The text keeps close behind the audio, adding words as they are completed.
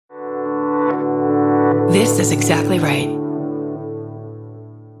This is exactly right.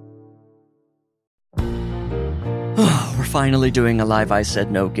 We're finally doing a live I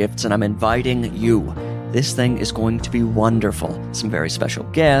Said No Gifts, and I'm inviting you. This thing is going to be wonderful. Some very special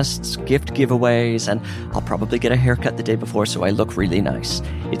guests, gift giveaways, and I'll probably get a haircut the day before so I look really nice.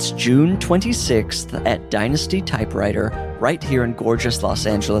 It's June 26th at Dynasty Typewriter, right here in gorgeous Los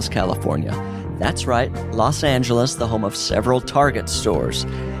Angeles, California. That's right, Los Angeles, the home of several Target stores.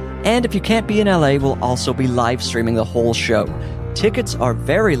 And if you can't be in LA, we'll also be live streaming the whole show. Tickets are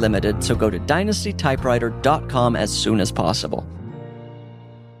very limited, so go to dynastytypewriter.com as soon as possible.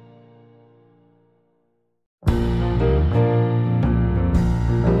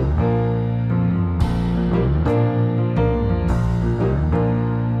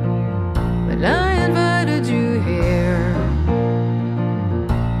 When I invited you here,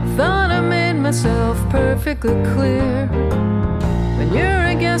 thought I made myself perfectly clear. When you're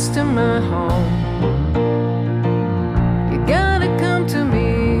a guest in my home, you gotta come to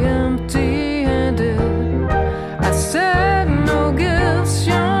me empty-handed. I said no gifts,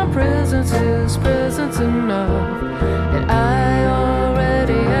 your presence is presence enough. And I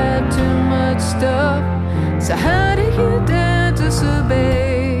already had too much stuff. So how do you dare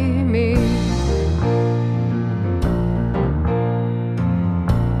disobey me?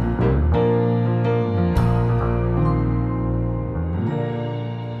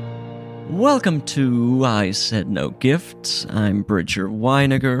 Welcome to I Said No Gifts. I'm Bridger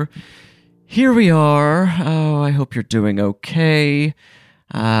Weiniger. Here we are. Oh, I hope you're doing okay.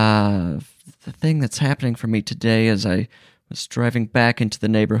 The thing that's happening for me today is I was driving back into the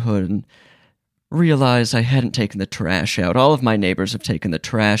neighborhood and realized I hadn't taken the trash out. All of my neighbors have taken the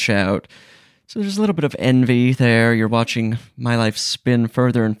trash out. So there's a little bit of envy there. You're watching my life spin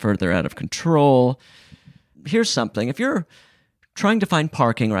further and further out of control. Here's something. If you're trying to find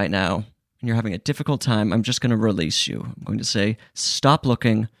parking right now, and you're having a difficult time, I'm just going to release you. I'm going to say, stop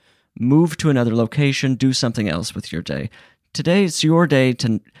looking, move to another location, do something else with your day. Today is your day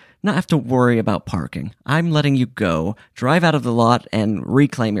to not have to worry about parking. I'm letting you go, drive out of the lot, and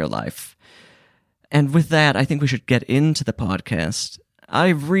reclaim your life. And with that, I think we should get into the podcast. I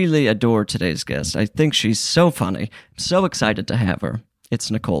really adore today's guest. I think she's so funny. I'm so excited to have her.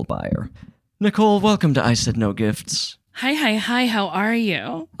 It's Nicole Byer. Nicole, welcome to I Said No Gifts. Hi, how are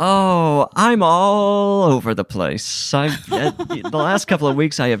you? Oh, I'm all over the place. The last couple of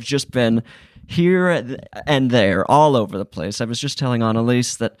weeks I have just been here and there, all over the place. I was just telling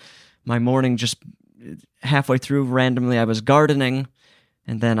Annalise that my morning just halfway through, randomly, I was gardening,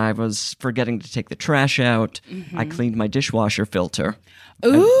 and then I was forgetting to take the trash out. Mm-hmm. I cleaned my dishwasher filter.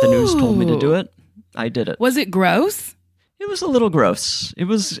 Ooh. The news told me to do it. I did it. Was it gross? It was a little gross. It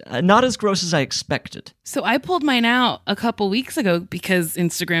was not as gross as I expected. So I pulled mine out a couple weeks ago because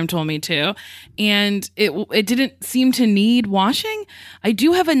Instagram told me to, and it didn't seem to need washing. I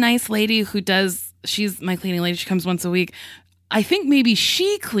do have a nice lady who does, she's my cleaning lady, she comes once a week. I think maybe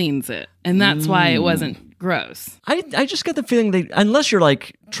she cleans it, and that's why it wasn't gross. I just get the feeling that unless you're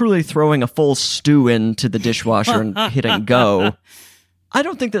like truly throwing a full stew into the dishwasher and hitting go, I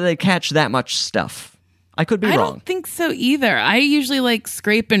don't think that they catch that much stuff. I could be wrong. I don't think so either. I usually like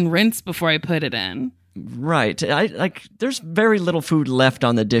scrape and rinse before I put it in. Right. There's very little food left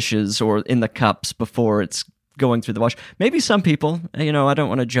on the dishes or in the cups before it's going through the wash. Maybe some people, I don't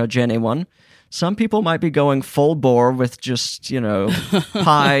want to judge anyone. Some people might be going full bore with just,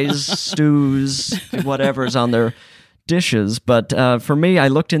 pies, stews, whatever's on their dishes. But for me, I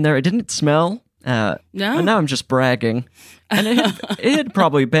looked in there. It didn't smell. No. And now I'm just bragging. And it had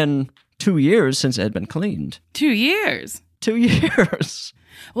probably been 2 years since it had been cleaned. 2 years? 2 years.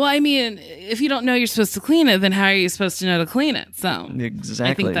 Well, I mean, if you don't know you're supposed to clean it, then how are you supposed to know to clean it? So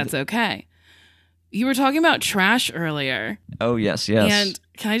exactly. I think that's okay. You were talking about trash earlier. Oh, yes. And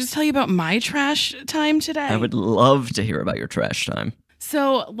can I just tell you about my trash time today? I would love to hear about your trash time.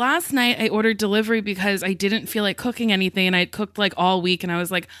 So last night I ordered delivery because I didn't feel like cooking anything, and I had cooked like all week, and I was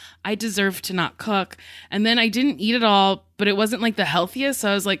like, I deserve to not cook. And then I didn't eat it all, but it wasn't like the healthiest.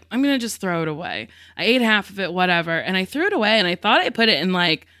 So I was like, I'm going to just throw it away. I ate half of it, whatever. And I threw it away, and I thought I put it in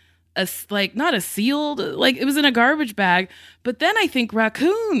like not a sealed, like it was in a garbage bag. But then I think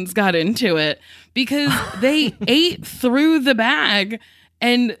raccoons got into it because they ate through the bag,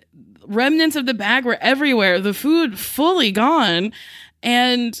 and remnants of the bag were everywhere. The food fully gone.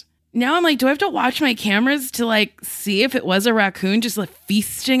 And now I'm like, do I have to watch my cameras to like see if it was a raccoon just like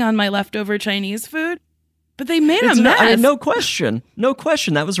feasting on my leftover Chinese food? But they made a mess. No question. No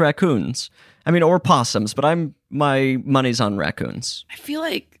question. That was raccoons. I mean, or possums, but my money's on raccoons. I feel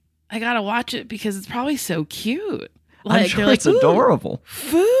like I gotta watch it because it's probably so cute. I'm sure it's adorable.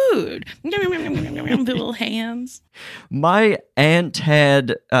 Food. The little hands. My aunt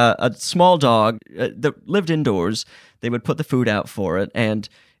had a small dog that lived indoors. They would put the food out for it, and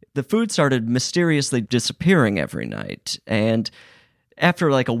the food started mysteriously disappearing every night. And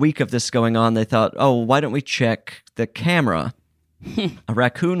after like a week of this going on, they thought, oh, why don't we check the camera? A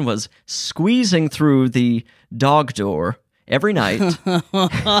raccoon was squeezing through the dog door every night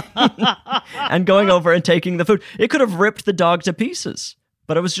and going over and taking the food. It could have ripped the dog to pieces,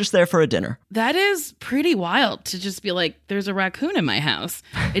 but it was just there for a dinner. That is pretty wild to just be like, there's a raccoon in my house.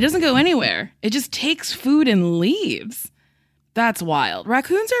 It doesn't go anywhere. It just takes food and leaves. That's wild.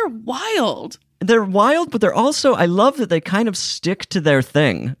 Raccoons are wild. They're wild, but they're also, I love that they kind of stick to their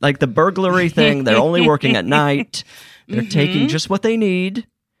thing. Like the burglary thing, they're only working at night. They're taking just what they need,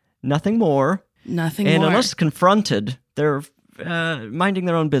 nothing more. Nothing and more. And unless confronted, they're minding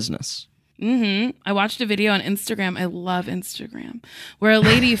their own business. I watched a video on Instagram. I love Instagram, where a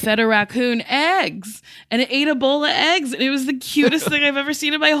lady fed a raccoon eggs, and it ate a bowl of eggs, and it was the cutest thing I've ever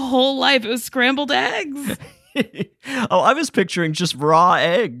seen in my whole life. It was scrambled eggs. Oh, I was picturing just raw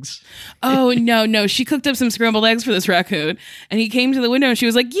eggs. Oh, no. She cooked up some scrambled eggs for this raccoon, and he came to the window, and she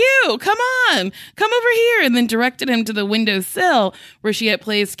was like, you, come on, come over here, and then directed him to the windowsill where she had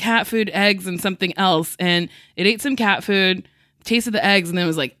placed cat food, eggs, and something else, and it ate some cat food, tasted the eggs, and then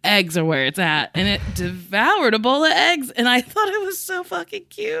was like, eggs are where it's at, and it devoured a bowl of eggs, and I thought it was so fucking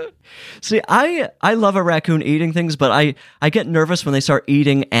cute. See, I love a raccoon eating things, but I get nervous when they start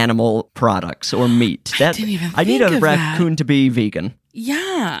eating animal products or meat. I need a raccoon to be vegan.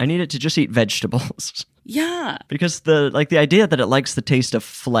 Yeah. I need it to just eat vegetables. Yeah. Because the idea that it likes the taste of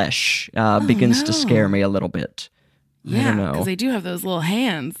flesh begins to scare me a little bit. I don't know. Because they do have those little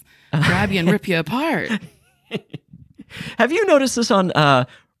hands, grab you and rip you apart. Have you noticed this on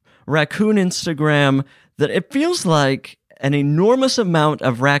raccoon Instagram, that it feels like an enormous amount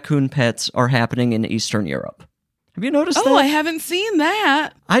of raccoon pets are happening in Eastern Europe? Have you noticed that? Oh, I haven't seen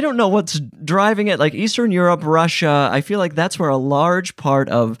that. I don't know what's driving it. Like Eastern Europe, Russia, I feel like that's where a large part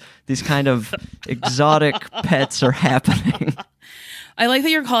of these kind of exotic pets are happening. I like that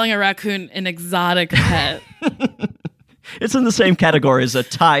you're calling a raccoon an exotic pet. It's in the same category as a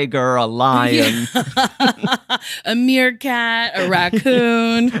tiger, a lion. A meerkat, a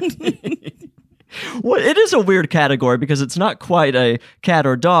raccoon. Well, it is a weird category because it's not quite a cat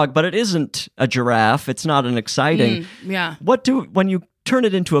or dog, but it isn't a giraffe. It's not an exciting. Yeah. When you turn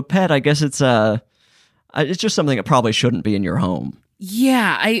it into a pet, I guess it's just something that probably shouldn't be in your home.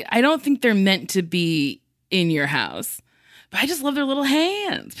 Yeah, I don't think they're meant to be in your house. But I just love their little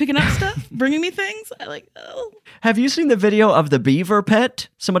hands, picking up stuff, bringing me things. Have you seen the video of the beaver pet?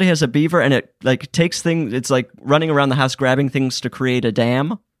 Somebody has a beaver and it like takes things, it's like running around the house grabbing things to create a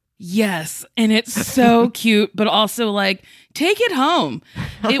dam. Yes, and it's so cute, but also like, take it home.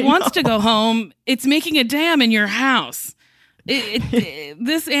 It wants to go home. It's making a dam in your house.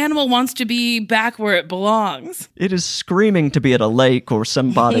 This animal wants to be back where it belongs. It is screaming to be at a lake or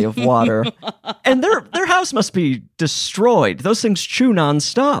some body of water. And their house must be destroyed. Those things chew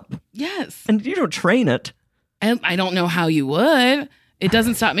nonstop. Yes. And you don't train it. And I don't know how you would. It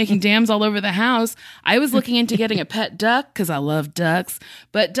doesn't stop making dams all over the house. I was looking into getting a pet duck because I love ducks.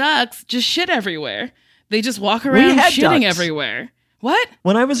 But ducks just shit everywhere. They just walk around shitting everywhere. What?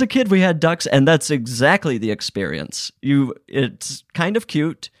 When I was a kid, we had ducks, and that's exactly the experience. It's kind of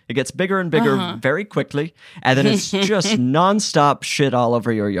cute. It gets bigger and bigger very quickly, and then it's just nonstop shit all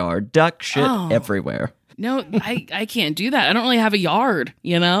over your yard. Duck shit everywhere. No, I can't do that. I don't really have a yard,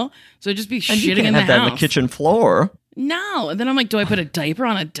 So it'd just be and shitting you can't in the have that house. in the kitchen floor. No. And then I'm like, do I put a diaper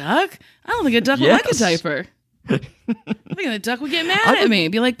on a duck? I don't think a duck would like a diaper. I think the duck would get mad at me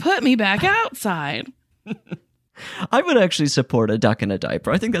and be like, put me back outside. I would actually support a duck in a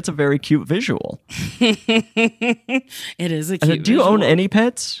diaper. I think that's a very cute visual. It is a cute Do you own any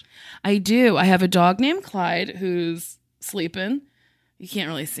pets? I do. I have a dog named Clyde who's sleeping. You can't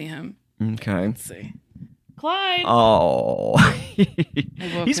really see him. Okay. Let's see. Clyde. Oh.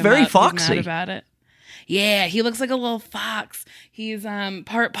 He's very foxy. He's mad about it. Yeah, he looks like a little fox. He's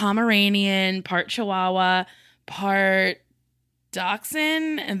part Pomeranian, part Chihuahua, part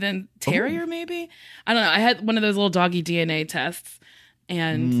Dachshund, and then Terrier, maybe? I don't know. I had one of those little doggy DNA tests,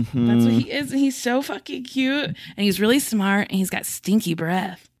 and that's what he is. And he's so fucking cute, and he's really smart, and he's got stinky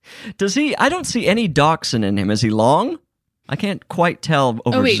breath. Does he? I don't see any Dachshund in him. Is he long? I can't quite tell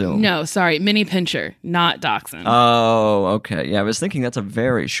over Zoom. No, sorry. Mini Pinscher, not Dachshund. Oh, okay. Yeah, I was thinking that's a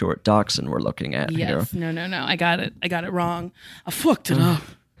very short Dachshund we're looking at here. Yes. No. I got it wrong. I fucked it up.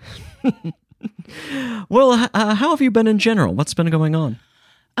 Well, how have you been in general? What's been going on?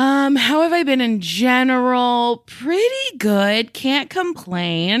 How have I been in general? Pretty good. Can't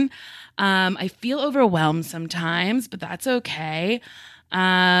complain. I feel overwhelmed sometimes, but that's okay.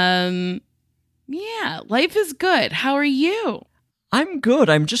 Yeah, life is good. How are you? I'm good.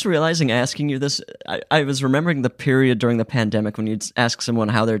 I'm just realizing asking you this. I was remembering the period during the pandemic when you'd ask someone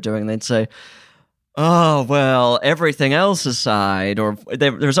how they're doing, and they'd say, "Oh, well, everything else aside," or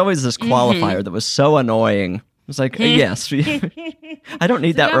there's always this qualifier that was so annoying. It's like, yes, I don't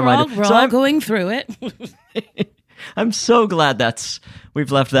need that reminder. We're all going through it. I'm so glad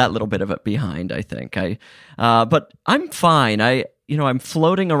we've left that little bit of it behind, I think. But I'm fine. I'm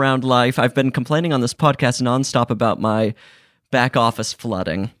floating around life. I've been complaining on this podcast nonstop about my back office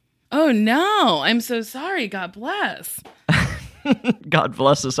flooding. Oh no, I'm so sorry. God bless. God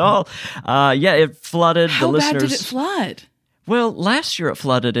bless us all. Yeah, it flooded. How the bad listeners. did it flood? Well, last year it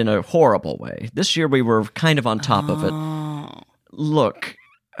flooded in a horrible way. This year we were kind of on top of it. Look,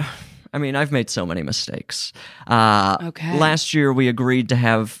 I mean, I've made so many mistakes. Okay. Last year we agreed to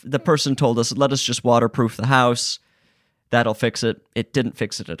have, the person told us, let us just waterproof the house. That'll fix it. It didn't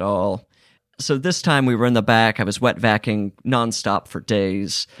fix it at all. So this time we were in the back. I was wet vacuuming nonstop for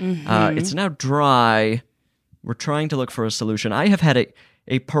days. It's now dry. We're trying to look for a solution. I have had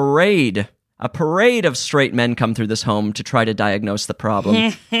a parade of straight men come through this home to try to diagnose the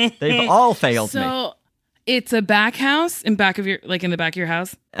problem. They've all failed me. So it's a back house in the back of your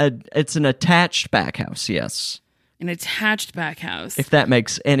house? It's an attached back house, yes. An attached back house. If that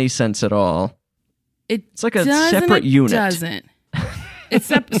makes any sense at all. It's like a separate unit. It doesn't.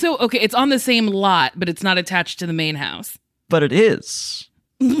 Okay, it's on the same lot, but it's not attached to the main house. But it is.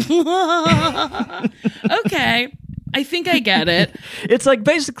 Okay. I think I get it. It's like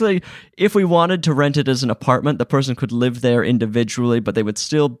basically if we wanted to rent it as an apartment, the person could live there individually, but they would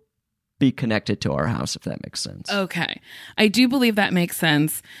still be connected to our house, if that makes sense. Okay. I do believe that makes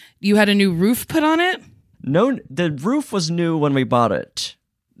sense. You had a new roof put on it? No, the roof was new when we bought it.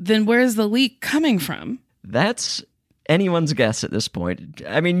 Then where's the leak coming from? That's anyone's guess at this point.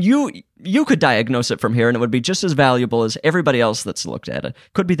 I mean, you could diagnose it from here, and it would be just as valuable as everybody else that's looked at it.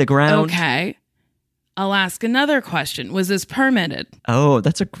 Could be the ground. Okay. I'll ask another question. Was this permitted? Oh,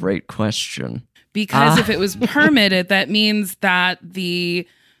 that's a great question. Because if it was permitted, that means that the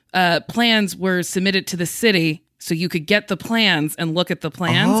plans were submitted to the city so you could get the plans and look at the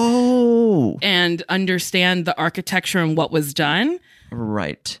plans and understand the architecture and what was done.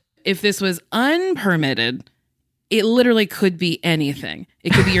 Right. If this was unpermitted, it literally could be anything.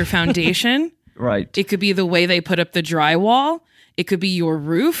 It could be your foundation. Right. It could be the way they put up the drywall. It could be your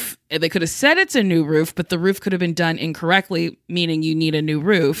roof. They could have said it's a new roof, but the roof could have been done incorrectly, meaning you need a new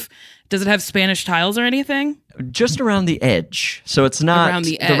roof. Does it have Spanish tiles or anything? Just around the edge. So it's not around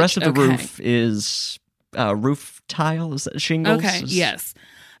the edge. The rest of the Okay. roof is roof tile. Is that shingles? Okay, yes.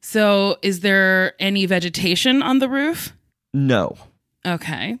 So is there any vegetation on the roof? No.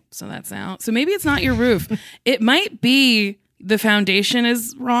 Okay, so that's out. So maybe it's not your roof. It might be the foundation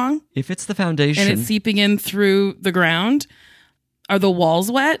is wrong. If it's the foundation. And it's seeping in through the ground. Are the walls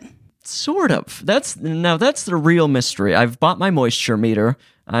wet? Sort of. That's the real mystery. I've bought my moisture meter.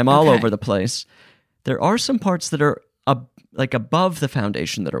 I'm all over the place. There are some parts that are above the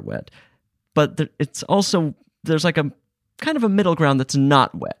foundation that are wet. But there's like a kind of a middle ground that's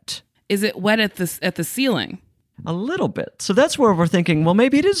not wet. Is it wet at the ceiling? A little bit. So that's where we're thinking, well,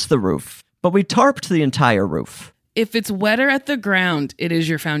 maybe it is the roof. But we tarped the entire roof. If it's wetter at the ground, it is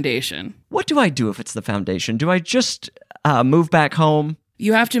your foundation. What do I do if it's the foundation? Do I just move back home?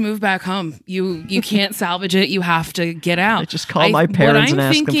 You have to move back home. You can't salvage it. You have to get out. I just call my parents and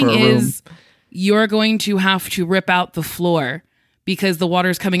ask them for a room. What I'm thinking is you're going to have to rip out the floor because the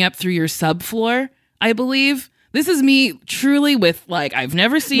water's coming up through your subfloor, I believe. This is me truly with, I've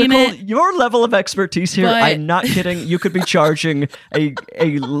never seen Nicole, it. Your level of expertise here, But- I'm not kidding. You could be charging a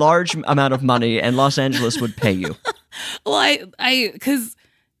large amount of money and Los Angeles would pay you. Well, because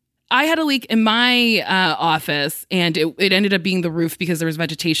I had a leak in my office, and it ended up being the roof because there was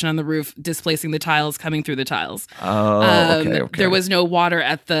vegetation on the roof displacing the tiles, coming through the tiles. Oh, okay. There was no water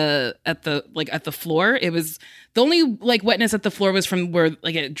at the floor. It was the only wetness at the floor was from where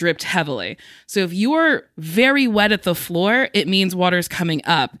it dripped heavily. So if you are very wet at the floor, it means water's coming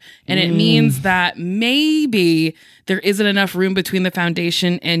up, and it means that maybe there isn't enough room between the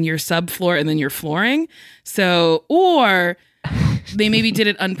foundation and your subfloor and then your flooring. So or they maybe did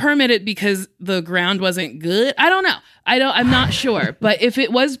it unpermitted because the ground wasn't good. I don't know. I'm not sure. But if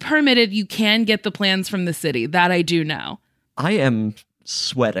it was permitted, you can get the plans from the city. That I do know. I am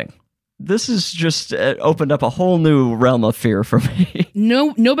sweating. This has just opened up a whole new realm of fear for me.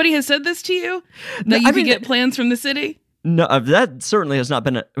 No, nobody has said this to you? That you could get plans from the city? No, that certainly has not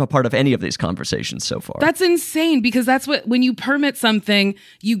been a part of any of these conversations so far. That's insane because that's what, when you permit something,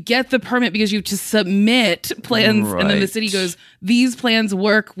 you get the permit because you have to submit plans. And then the city goes, these plans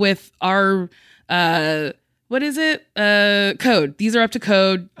work with our, what is it? Code. These are up to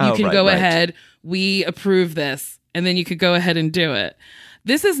code. You can go ahead. We approve this. And then you could go ahead and do it.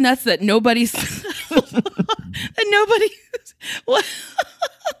 This is nuts that nobody's,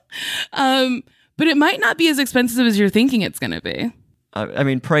 but it might not be as expensive as you're thinking it's going to be. I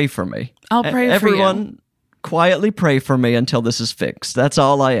mean, pray for me. I'll pray for you. Everyone, quietly pray for me until this is fixed. That's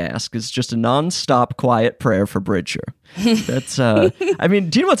all I ask. It's just a nonstop quiet prayer for Bridger. That's. I mean,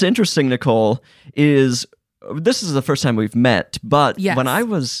 do you know what's interesting, Nicole? Is this is the first time we've met, but when I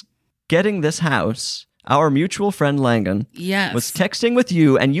was getting this house, our mutual friend Langan was texting with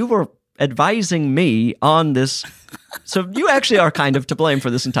you, and you were advising me on this. So you actually are kind of to blame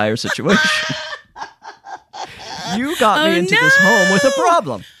for this entire situation. You got me into this home with a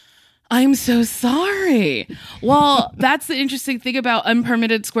problem. I'm so sorry. Well, that's the interesting thing about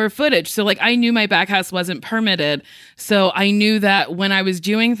unpermitted square footage. So like I knew my back house wasn't permitted. So I knew that when I was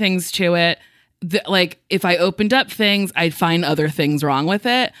doing things to it, like if I opened up things, I'd find other things wrong with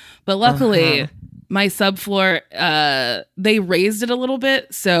it. But luckily, my subfloor, they raised it a little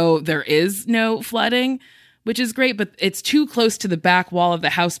bit. So there is no flooding, which is great, but it's too close to the back wall of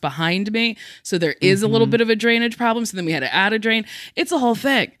the house behind me. So there is a little bit of a drainage problem. So then we had to add a drain. It's a whole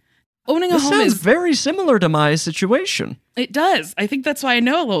thing. Owning a home sounds is very similar to my situation. It does. I think that's why I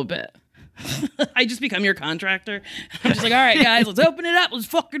know a little bit. I just become your contractor. I'm just like, all right, guys, let's open it up. Let's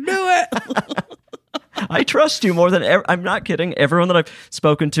fucking do it. I trust you more than ever. I'm not kidding. Everyone that I've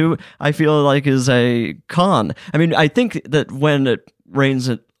spoken to, I feel like is a con. I mean, I think that when it rains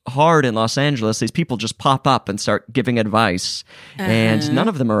hard in Los Angeles, these people just pop up and start giving advice, and none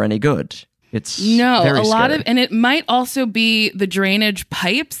of them are any good. It's very a lot scary. of, and it might also be the drainage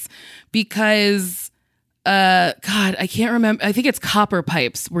pipes because, God, I can't remember. I think it's copper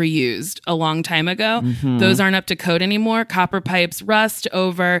pipes were used a long time ago. Those aren't up to code anymore. Copper pipes rust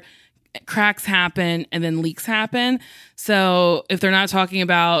over, cracks happen, and then leaks happen. So if they're not talking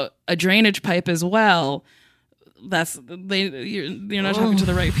about a drainage pipe as well, you're not talking to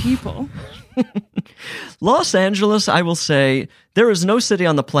the right people. Los Angeles, I will say, there is no city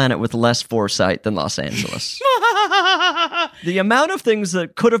on the planet with less foresight than Los Angeles. The amount of things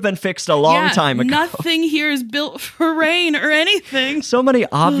that could have been fixed a long time ago. Nothing here is built for rain or anything. So many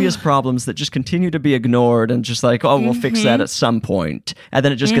obvious problems that just continue to be ignored and just like, oh, we'll fix that at some point. And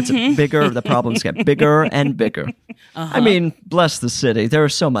then it just gets bigger. The problems get bigger and bigger. I mean, bless the city. There are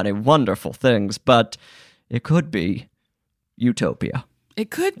so many wonderful things, but it could be utopia. It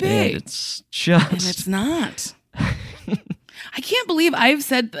could be. And it's just... And it's not. I can't believe I've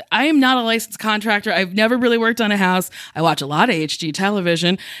said that I am not a licensed contractor. I've never really worked on a house. I watch a lot of HD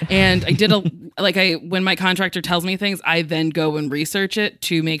television, and I did when my contractor tells me things, I then go and research it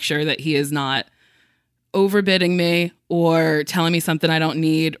to make sure that he is not overbidding me or telling me something I don't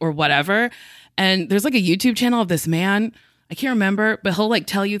need or whatever. And there's like a YouTube channel of this man. I can't remember, but he'll like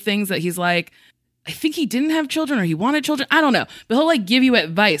tell you things that he's like, I think he didn't have children or he wanted children. I don't know. But he'll like give you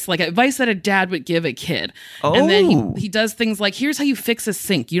advice, like advice that a dad would give a kid. Oh. And then he does things like, here's how you fix a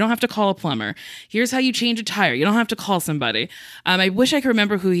sink. You don't have to call a plumber. Here's how you change a tire. You don't have to call somebody. I wish I could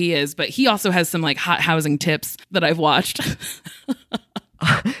remember who he is, but he also has some like hot housing tips that I've watched.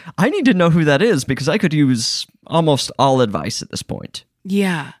 I need to know who that is because I could use almost all advice at this point.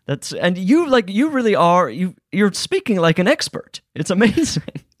 Yeah. And you really are, you're speaking like an expert. It's amazing.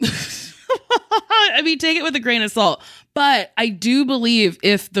 I mean, take it with a grain of salt. But I do believe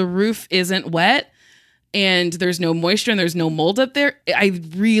if the roof isn't wet and there's no moisture and there's no mold up there, I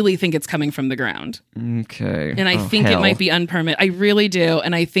really think it's coming from the ground. Okay. And I think it might be unpermitted. I really do.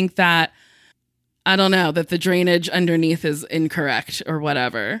 And I think that, I don't know, that the drainage underneath is incorrect or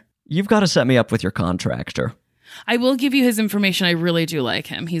whatever. You've got to set me up with your contractor. I will give you his information. I really do like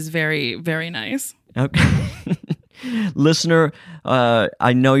him. He's very, very nice. Okay. Listener,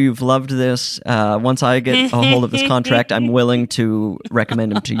 I know you've loved this. Once I get a hold of this contract, I'm willing to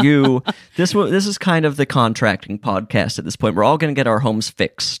recommend him to you. This is kind of the contracting podcast at this point. We're all going to get our homes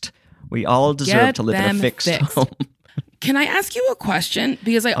fixed. We all deserve to live in a fixed home. Can I ask you a question?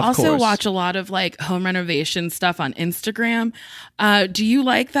 Because I also watch a lot of like home renovation stuff on Instagram. Do you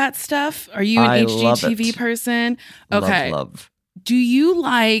like that stuff? Are you an HGTV person? Okay. Love. Do you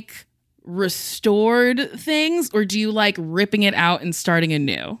like restored things or do you like ripping it out and starting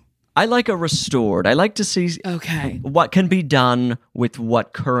anew? I like a restored. I like to see what can be done with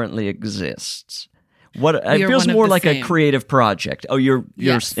what currently exists. It feels more like a creative project. Oh, you're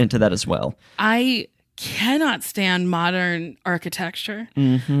into that as well. I cannot stand modern architecture.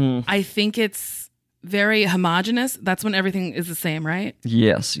 Mm-hmm. I think it's very homogenous. That's when everything is the same, right?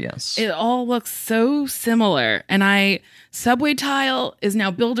 Yes. It all looks so similar. And subway tile is now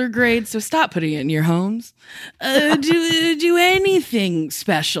builder grade, so stop putting it in your homes. Do anything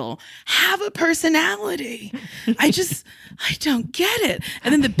special. Have a personality. I don't get it.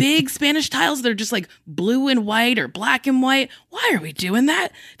 And then the big Spanish tiles that are just like blue and white or black and white. Why are we doing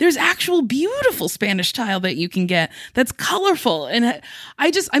that? There's actual beautiful Spanish tile that you can get that's colorful. And I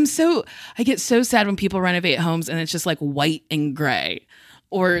get so sad when people renovate homes and it's just like white and gray.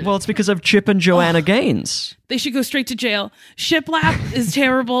 Well, it's because of Chip and Joanna Gaines. They should go straight to jail. Shiplap is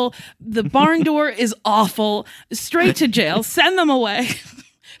terrible. The barn door is awful. Straight to jail. Send them away.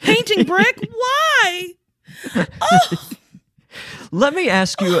 Painting brick? Why? Oh. Let me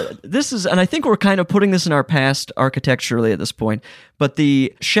ask you, and I think we're kind of putting this in our past architecturally at this point, but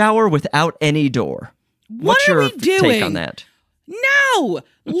the shower without any door. What's your take on that? No,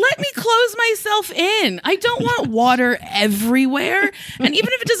 let me close myself in. I don't want water everywhere. And even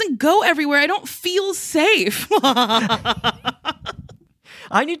if it doesn't go everywhere, I don't feel safe.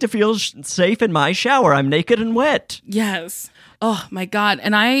 I need to feel safe in my shower. I'm naked and wet. Yes. Oh my God.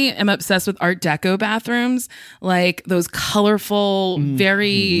 And I am obsessed with Art Deco bathrooms, like those colorful,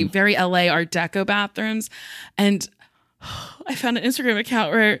 very, very LA Art Deco bathrooms. And I found an Instagram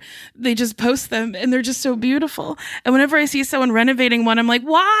account where they just post them and they're just so beautiful. And whenever I see someone renovating one, I'm like,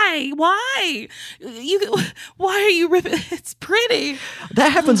 why? Why are you ripping? It's pretty.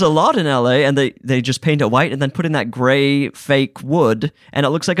 That happens a lot in LA, and they just paint it white and then put in that gray fake wood, and it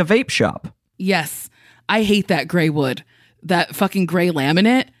looks like a vape shop. Yes. I hate that gray wood. That fucking gray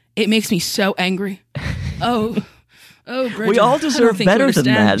laminate. It makes me so angry. Oh, Bridget, we all deserve better than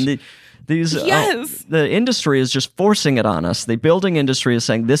that. And yes. The industry is just forcing it on us. The building industry is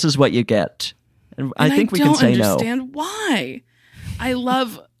saying, this is what you get. And I think we can say no. I don't understand why. I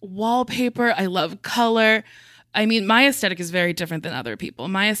love wallpaper. I love color. I mean, my aesthetic is very different than other people.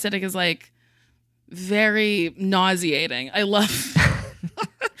 My aesthetic is like very nauseating. I love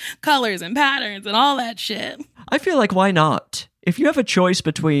colors and patterns and all that shit. I feel like, why not? If you have a choice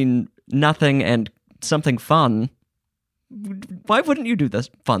between nothing and something fun, why wouldn't you do this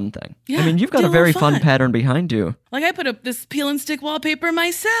fun thing? Yeah, I mean, you've got a very fun pattern behind you. Like, I put up this peel and stick wallpaper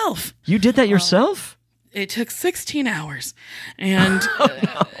myself. You did that yourself? It took 16 hours. And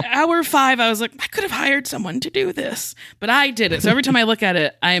hour 5, I was like, I could have hired someone to do this. But I did it. So every time I look at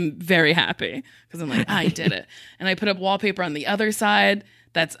it, I'm very happy. Because I'm like, I did it. And I put up wallpaper on the other side.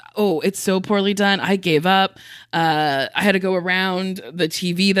 It's so poorly done. I gave up. I had to go around the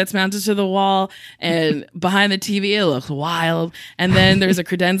TV that's mounted to the wall, and behind the TV, it looks wild. And then there's a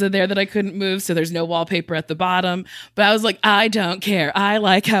credenza there that I couldn't move, so there's no wallpaper at the bottom. But I was like, I don't care. I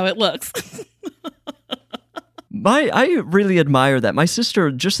like how it looks. I really admire that. My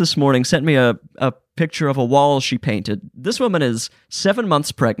sister just this morning sent me a picture of a wall she painted. This woman is 7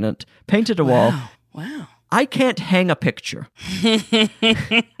 months pregnant, painted a wall. Wow. I can't hang a picture.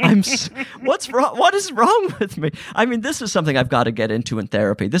 What's wrong? What is wrong with me? I mean, this is something I've got to get into in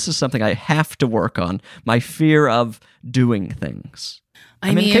therapy. This is something I have to work on. My fear of doing things.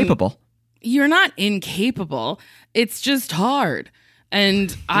 I'm incapable. You're not incapable. It's just hard.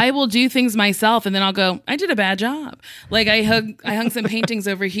 And I will do things myself, and then I'll go, I did a bad job. Like, I hung some paintings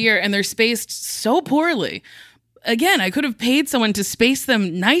over here, and they're spaced so poorly. Again, I could have paid someone to space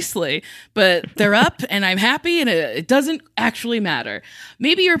them nicely, but they're up and I'm happy, and it doesn't actually matter.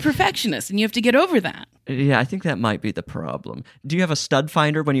 Maybe you're a perfectionist and you have to get over that. Yeah, I think that might be the problem. Do you have a stud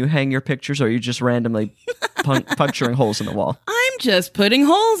finder when you hang your pictures, or are you just randomly puncturing holes in the wall? I'm just putting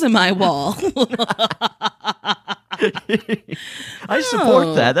holes in my wall. I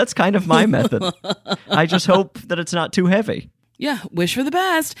support that. That's kind of my method. I just hope that it's not too heavy. Yeah, wish for the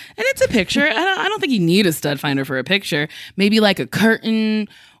best. And it's a picture. I don't think you need a stud finder for a picture. Maybe like a curtain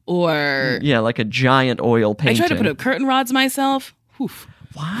or... Yeah, like a giant oil painting. I tried to put up curtain rods myself. Oof.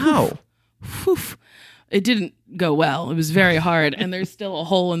 Wow. Oof. It didn't go well. It was very hard. And there's still a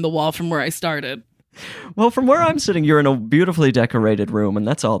hole in the wall from where I started. Well, from where I'm sitting, you're in a beautifully decorated room, and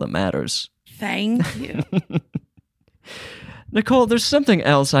that's all that matters. Thank you. Nicole, there's something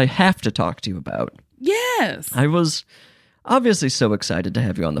else I have to talk to you about. Yes. I was... obviously so excited to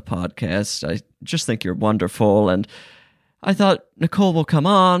have you on the podcast. I just think you're wonderful, and I thought Nicole will come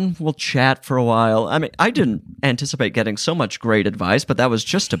on, we'll chat for a while. I mean, I didn't anticipate getting so much great advice, but that was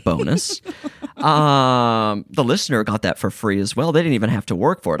just a bonus. The listener got that for free as well. They didn't even have to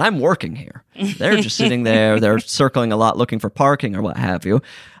work for it. I'm working here. They're just sitting there, they're circling a lot looking for parking or what have you.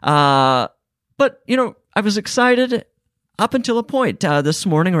 But, I was excited. Up until a point. This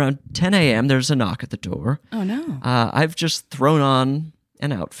morning around 10 a.m., there's a knock at the door. Oh, no. I've just thrown on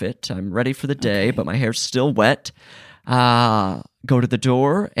an outfit. I'm ready for the day, but my hair's still wet. Go to the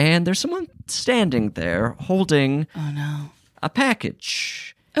door, and there's someone standing there holding a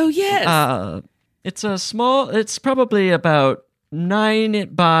package. Oh, yes. It's probably about 9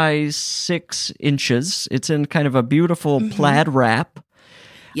 by 6 inches. It's in kind of a beautiful plaid wrap.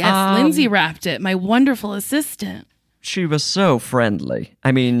 Yes, Lindsay wrapped it, my wonderful assistant. She was so friendly.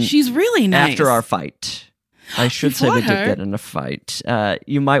 I mean, she's really nice. After our fight. I should say we did get in a fight.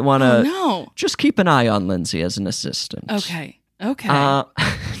 You might want to just keep an eye on Lindsay as an assistant. Okay. But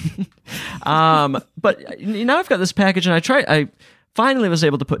now I've got this package, and I finally was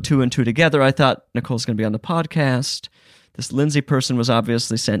able to put 2 and 2 together. I thought Nicole's going to be on the podcast. This Lindsay person was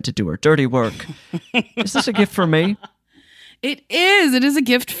obviously sent to do her dirty work. Is this a gift for me? It is. It is a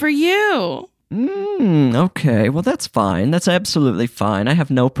gift for you. Okay. Well, that's fine. That's absolutely fine. I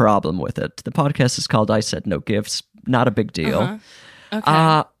have no problem with it. The podcast is called I Said No Gifts. Not a big deal.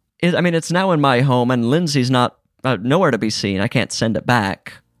 Okay. It's now in my home, and Lindsay's not nowhere to be seen. I can't send it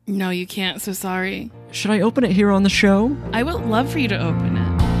back. No, you can't. So sorry. Should I open it here on the show? I would love for you to open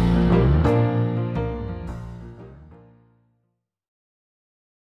it.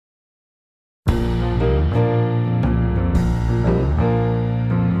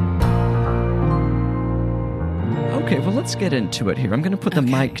 Okay, well, let's get into it here. I'm going to put the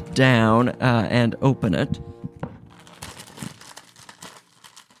mic down and open it.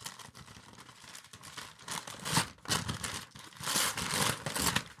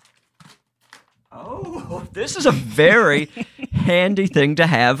 Oh, this is a very handy thing to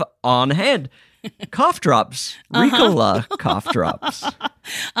have on hand. Cough drops. Ricola cough drops.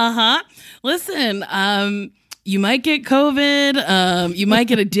 Listen, you might get COVID. You might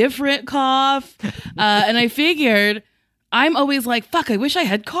get a different cough. And I figured, I'm always like, fuck, I wish I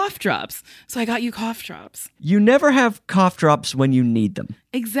had cough drops. So I got you cough drops. You never have cough drops when you need them.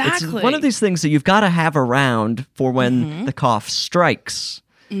 Exactly. It's one of these things that you've got to have around for when the cough strikes.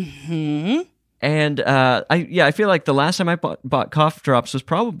 Mm-hmm. And I feel like the last time I bought cough drops was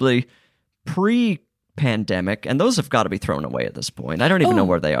probably pre-pandemic, and those have got to be thrown away at this point. I don't even know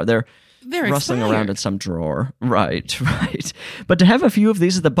where they are. They're rustling expired. around in some drawer. Right. But to have a few of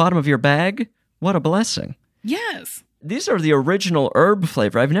these at the bottom of your bag, what a blessing. Yes. These are the original herb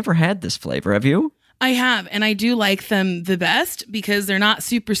flavor. I've never had this flavor. Have you? I have, and I do like them the best because they're not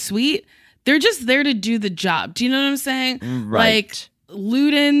super sweet. They're just there to do the job. Do you know what I'm saying? Right. Like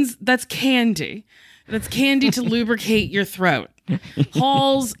Ludens, that's candy. That's candy to lubricate your throat.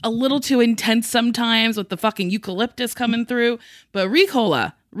 Hall's a little too intense sometimes with the fucking eucalyptus coming through, but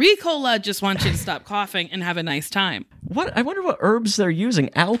Ricola just wants you to stop coughing and have a nice time. What? I wonder what herbs they're using.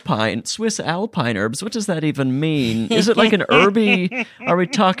 Swiss alpine herbs. What does that even mean? Is it like an herby? Are we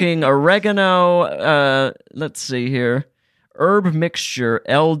talking oregano? Let's see here. Herb mixture,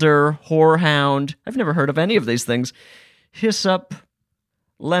 elder, horehound. I've never heard of any of these things. Hyssop,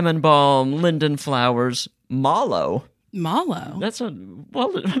 lemon balm, linden flowers, mallow. Mallow?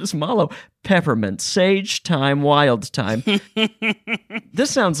 What is mallow? Peppermint, sage, thyme, wild thyme. This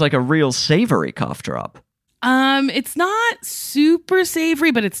sounds like a real savory cough drop. It's not super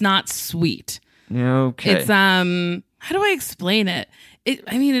savory, but it's not sweet. Okay. It's how do I explain it? It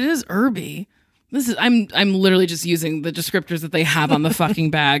is herby. I'm literally just using the descriptors that they have on the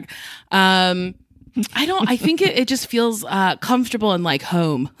fucking bag. I think it just feels comfortable and like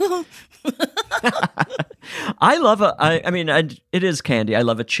home. I love it is candy. I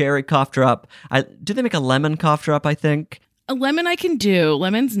love a cherry cough drop. Do they make a lemon cough drop, I think? A lemon I can do.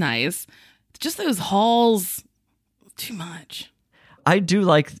 Lemon's nice. Just those Halls, too much. I do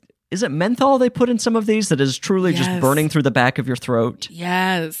like, is it menthol they put in some of these that is truly just burning through the back of your throat?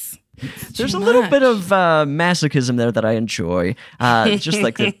 Yes. There's a little bit of masochism there that I enjoy. Just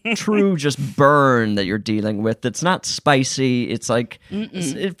like the true just burn that you're dealing with. It's not spicy. It's like,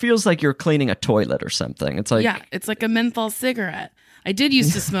 it feels like you're cleaning a toilet or something. It's like, yeah, it's like a menthol cigarette. I did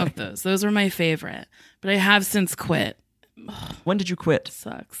used to smoke those. Those were my favorite, but I have since quit. When did you quit?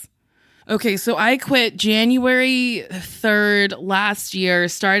 Sucks. Okay, so I quit January 3rd last year,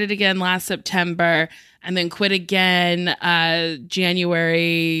 started again last September, and then quit again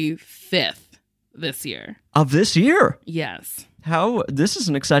January 5th this year. Of this year? Yes. This is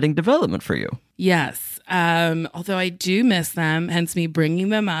an exciting development for you. Yes. Although I do miss them, hence me bringing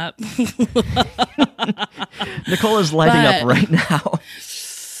them up. Nicole is lighting up right now.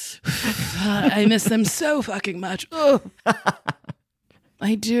 I miss them so fucking much.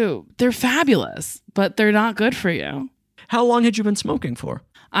 I do. They're fabulous, but they're not good for you. How long had you been smoking for?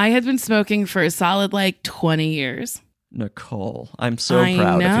 I had been smoking for a solid 20 years. Nicole, I'm so I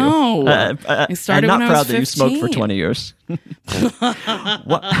proud know. of you. I started I'm when not I was proud that you smoked for 15. 20 years.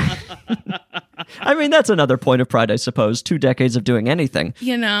 What? I mean, that's another point of pride, I suppose. 2 decades of doing anything.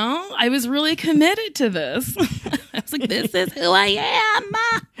 You know, I was really committed to this. I was like, this is who I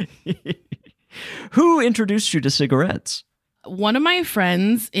am. Who introduced you to cigarettes? One of my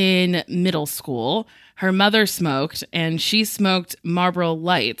friends in middle school, her mother smoked, and she smoked Marlboro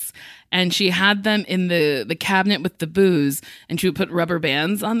Lights, and she had them in the cabinet with the booze, and she would put rubber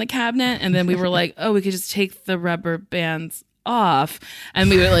bands on the cabinet, and then we were like, oh, we could just take the rubber bands off, and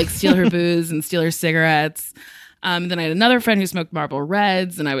we would like steal her booze and steal her cigarettes. Then I had another friend who smoked Marlboro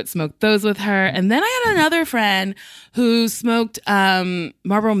Reds, and I would smoke those with her. And then I had another friend who smoked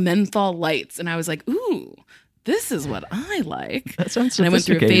Marlboro Menthol Lights, and I was like, ooh, this is what I like. That sounds And I went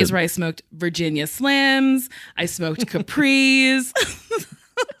through a sophisticated. phase where I smoked Virginia Slims, I smoked Capris,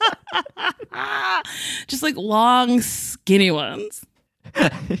 just like long, skinny ones.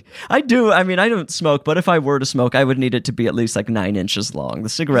 I do. I mean, I don't smoke, but if I were to smoke, I would need it to be at least like 9 inches long. The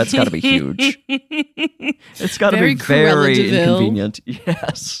cigarette's got to be huge. It's got to be Very Cruella very de Vil. inconvenient.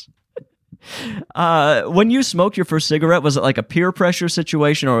 Yes. When you smoked your first cigarette, was it like a peer pressure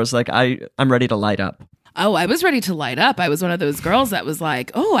situation, or was it like I'm ready to light up? Oh, I was ready to light up. I was one of those girls that was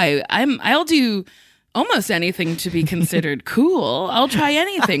like, oh, I'll do almost anything to be considered cool. I'll try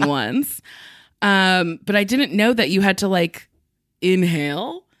anything once. But I didn't know that you had to like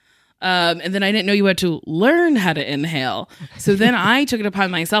inhale. And then I didn't know you had to learn how to inhale. So then I took it upon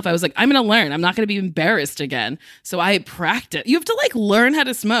myself. I was like, I'm going to learn. I'm not going to be embarrassed again. So I practiced. You have to like learn how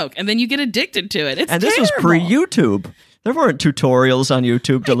to smoke, and then you get addicted to it. It's And this was terrible. pre-YouTube. There weren't tutorials on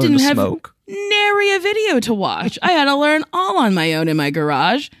YouTube to learn to didn't have smoke. nary a video to watch. I had to learn all on my own in my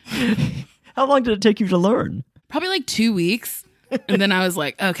garage. How long did it take you to learn? Probably like 2 weeks. And then I was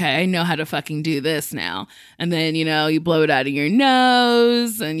like, okay, I know how to fucking do this now. And then, you know, you blow it out of your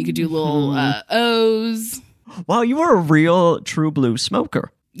nose, and you could do little O's. Wow, you were a real true blue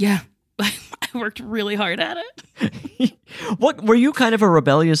smoker. Yeah. I worked really hard at it. What, were you kind of a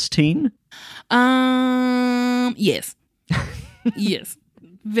rebellious teen? Yes. Yes.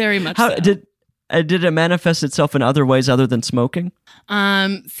 Very much How so. did it manifest itself in other ways other than smoking?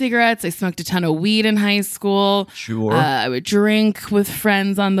 Cigarettes. I smoked a ton of weed in high school. Sure. I would drink with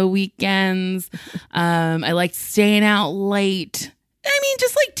friends on the weekends. I liked staying out late. I mean,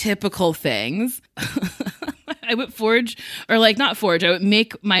 just like typical things. I would forge, or like not forge, I would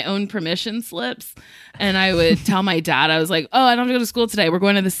make my own permission slips. And I would tell my dad, I was like, oh, I don't have to go to school today. We're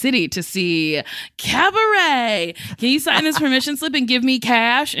going to the city to see Cabaret. Can you sign this permission slip and give me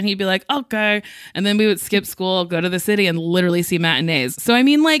cash? And he'd be like, okay. And then we would skip school, go to the city, and literally see matinees. So, I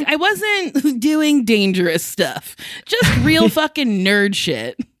mean, like, I wasn't doing dangerous stuff, just real fucking nerd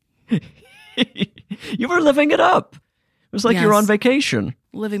shit. You were living it up. It was like you were Yes. on vacation.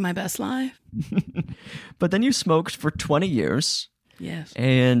 Living my best life. But then you smoked for 20 years. Yes.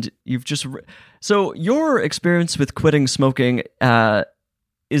 And you've just... So your experience with quitting smoking,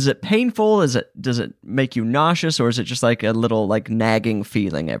 is it painful? Does it make you nauseous? Or is it just like a little like nagging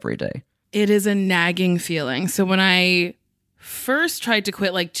feeling every day? It is a nagging feeling. So when I first tried to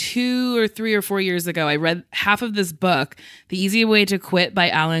quit like 2 or 3 or 4 years ago, I read half of this book, The Easy Way to Quit by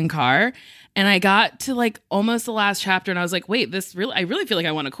Alan Carr. And I got to like almost the last chapter, and I was like, wait, I really feel like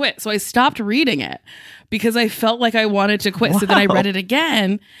I want to quit. So I stopped reading it because I felt like I wanted to quit. So then I read it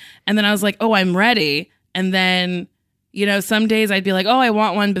again, and then I was like, oh, I'm ready. And then, you know, some days I'd be like, oh, I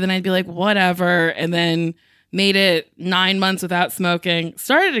want one, but then I'd be like, whatever. And then made it 9 months without smoking,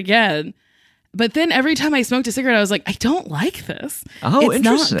 started again. But then every time I smoked a cigarette, I was like, I don't like this. Oh, it's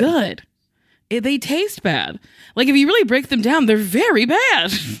interesting. not good. They taste bad. Like, if you really break them down, they're very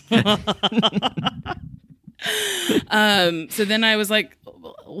bad. So then I was like,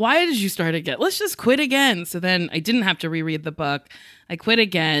 why did you start again? Let's just quit again. So then I didn't have to reread the book. I quit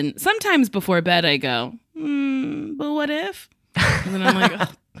again. Sometimes before bed, I go, but what if? And then I'm like,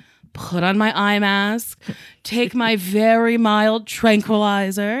 ugh, put on my eye mask, take my very mild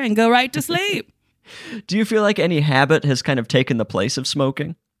tranquilizer, and go right to sleep. Do you feel like any habit has kind of taken the place of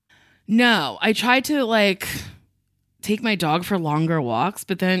smoking? No, I tried to like take my dog for longer walks,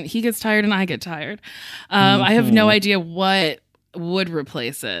 but then he gets tired and I get tired. I have no idea what would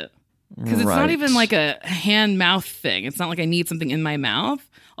replace it, because it's not Right. even like a hand-mouth thing. It's not like I need something in my mouth.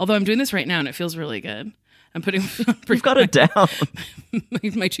 Although I'm doing this right now and it feels really good. I'm putting You've got it down.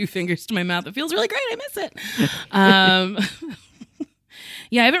 my 2 fingers to my mouth. It feels really great. I miss it.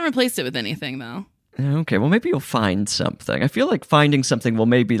 Yeah, I haven't replaced it with anything though. Okay, well, maybe you'll find something. I feel like finding something will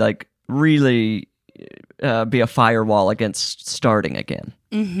maybe like really be a firewall against starting again.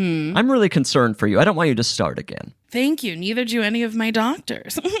 Mm-hmm. I'm really concerned for you. I don't want you to start again. Thank you. Neither do any of my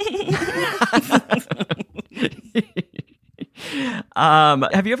doctors.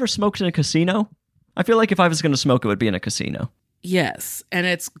 Have you ever smoked in a casino? I feel like if I was going to smoke, it would be in a casino. Yes, and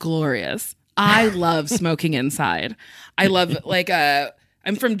it's glorious. I love smoking inside. I love,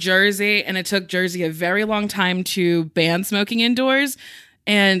 I'm from Jersey, and it took Jersey a very long time to ban smoking indoors.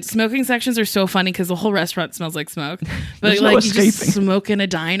 And smoking sections are so funny because the whole restaurant smells like smoke. But no you escaping. just smoke in a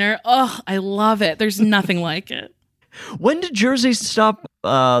diner. Oh, I love it. There's nothing like it. When did Jersey stop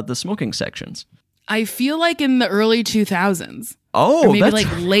the smoking sections? I feel like in the early 2000s. Oh, or maybe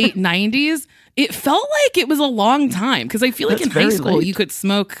late 90s. It felt like it was a long time because I feel like in high school late. you could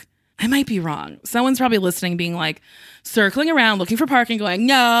smoke. I might be wrong. Someone's probably listening being like circling around looking for parking going,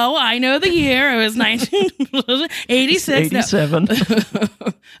 no, I know the year. It was 1986. 87. No.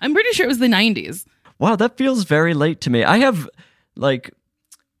 I'm pretty sure it was the 90s. Wow, that feels very late to me. I have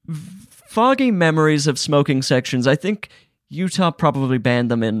foggy memories of smoking sections. I think Utah probably banned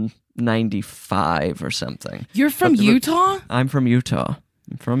them in 95 or something. You're from Utah? I'm from Utah.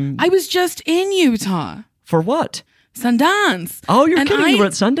 I was just in Utah. For what? Sundance. Oh, you're kidding. You were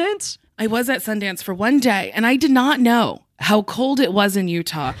at Sundance? I was at Sundance for one day, and I did not know how cold it was in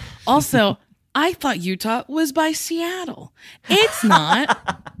Utah. Also, I thought Utah was by Seattle. It's not.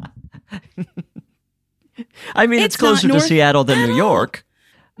 I mean, it's closer to Seattle than New York.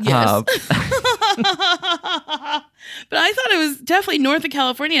 Yes. But I thought it was definitely north of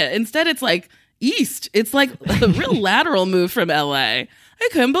California. Instead, it's like east. It's like a real lateral move from LA. I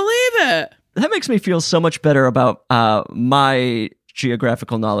couldn't believe it. That makes me feel so much better about my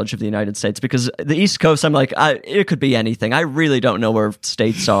geographical knowledge of the United States, because the East Coast, I'm like, it could be anything. I really don't know where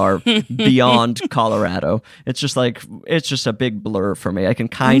states are beyond Colorado. It's just a big blur for me. I can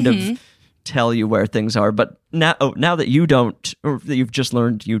kind of tell you where things are, but now that you don't, or that you've just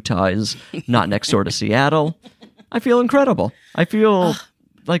learned Utah is not next door to Seattle, I feel incredible. I feel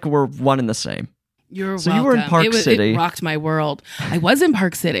like we're one and the same. You're so welcome. You were in Park City. It rocked my world. I was in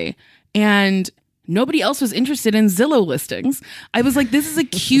Park City, and nobody else was interested in Zillow listings. I was like, this is a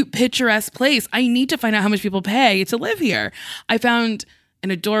cute, picturesque place. I need to find out how much people pay to live here. I found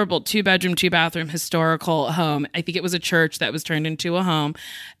an adorable 2-bedroom, 2-bathroom historical home. I think it was a church that was turned into a home.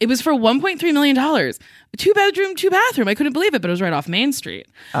 It was for $1.3 million. A 2-bedroom, 2-bathroom. I couldn't believe it, but it was right off Main Street.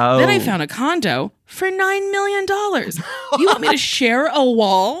 Oh. Then I found a condo for $9 million. You want me to share a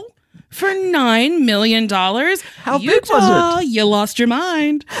wall for $9 million? How big was it? You lost your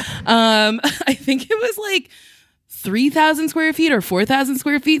mind. I think it was like 3,000 square feet or 4,000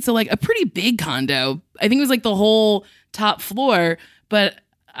 square feet. So like a pretty big condo. I think it was like the whole top floor, but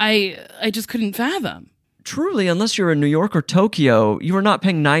I just couldn't fathom. Truly, unless you're in New York or Tokyo, you are not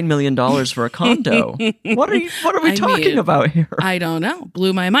paying $9 million for a condo. What are we talking about here? I don't know.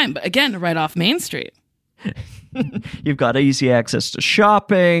 Blew my mind. But again, right off Main Street. You've got easy access to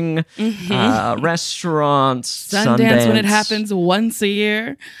shopping, restaurants, Sundance when it happens once a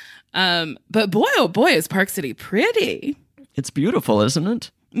year. But boy, oh boy, is Park City pretty. It's beautiful, isn't it?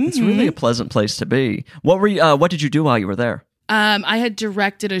 It's really a pleasant place to be. What did you do while you were there? I had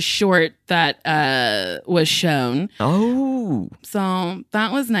directed a short that was shown. Oh. So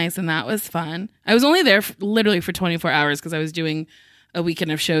that was nice and that was fun. I was only there literally for 24 hours because I was doing a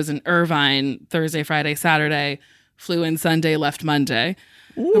weekend of shows in Irvine, Thursday, Friday, Saturday, flew in Sunday, left Monday.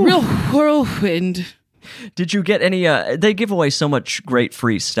 Ooh. A real whirlwind. Did you get any, they give away so much great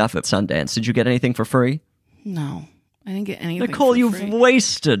free stuff at Sundance. Did you get anything for free? No, I didn't get anything Nicole, you've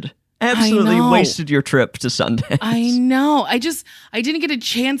absolutely wasted your trip to Sundance. I know. I didn't get a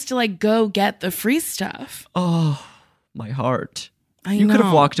chance to go get the free stuff. Oh, my heart. You could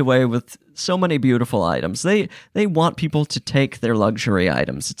have walked away with so many beautiful items. They want people to take their luxury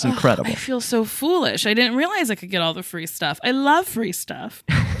items. It's incredible. I feel so foolish. I didn't realize I could get all the free stuff. I love free stuff.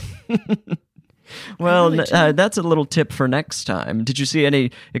 Well, really that's a little tip for next time. Did you see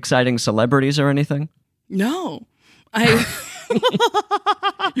any exciting celebrities or anything? No.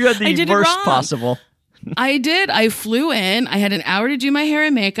 You had the worst possible. I did. I flew in. I had an hour to do my hair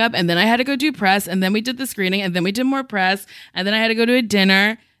and makeup, and then I had to go do press, and then we did the screening, and then we did more press, and then I had to go to a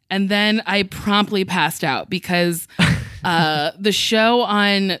dinner, and then I promptly passed out because the show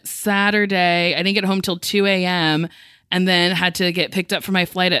on Saturday, I didn't get home till 2 a.m., and then had to get picked up for my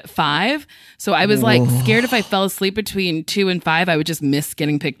flight at 5. So I was scared if I fell asleep between 2 and 5, I would just miss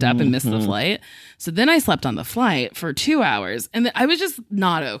getting picked up and miss the flight. So then I slept on the flight for 2 hours, and I was just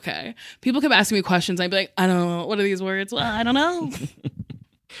not okay. People kept asking me questions. I'd be like, I don't know. What are these words? Well, I don't know.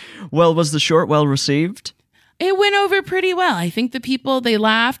 Well, was the short well received? It went over pretty well. I think the people, they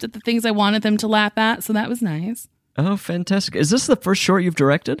laughed at the things I wanted them to laugh at, so that was nice. Oh, fantastic. Is this the first short you've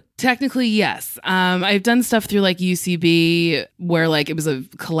directed? Technically, yes. I've done stuff through like UCB where like it was a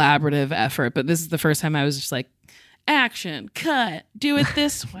collaborative effort, but this is the first time I was just like, action, cut, do it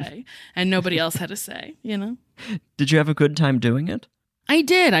this way. And nobody else had a say, you know? Did you have a good time doing it? I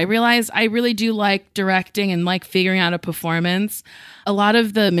did. I realized I really do like directing and like figuring out a performance. A lot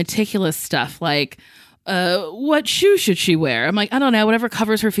of the meticulous stuff, like, what shoe should she wear? I'm like, I don't know, whatever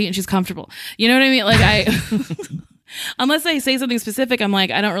covers her feet and she's comfortable. You know what I mean? Like unless I say something specific, I'm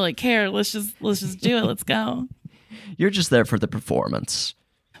like, I don't really care. Let's just do it. Let's go. You're just there for the performance.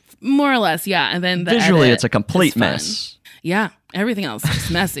 More or less, yeah. And then the visually, edit it's a complete is fun. mess. Yeah, everything else is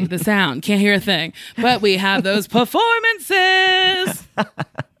messy. The sound, can't hear a thing. But we have those performances.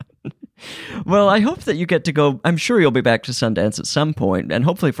 Well, I hope that you get to go. I'm sure you'll be back to Sundance at some point, and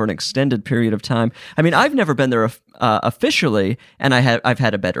hopefully for an extended period of time. I mean, I've never been there officially, and I've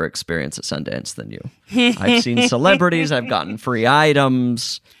had a better experience at Sundance than you. I've seen celebrities. I've gotten free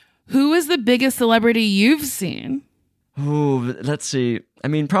items. Who is the biggest celebrity you've seen? Oh, let's see. I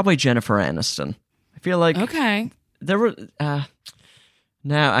mean, probably Jennifer Aniston. I feel like Okay. there were.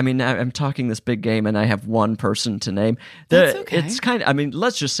 Now, I mean, I'm talking this big game, and I have one person to name. That's okay. It's kind of. I mean,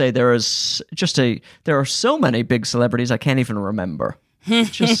 let's just say there are so many big celebrities I can't even remember.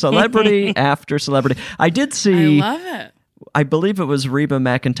 Just celebrity after celebrity. I did see. I love it. I believe it was Reba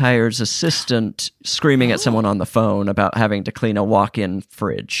McEntire's assistant screaming at someone on the phone about having to clean a walk-in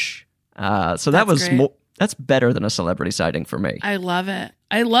fridge. So that was great. That's better than a celebrity sighting for me. I love it.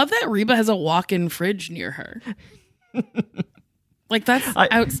 I love that Reba has a walk-in fridge near her. Like that's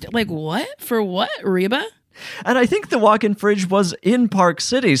like what? For what, Reba? And I think the walk-in fridge was in Park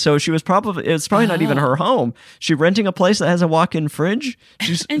City, so it's probably not even her home. She renting a place that has a walk-in fridge?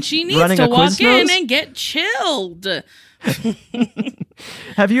 And she needs to walk in and get chilled.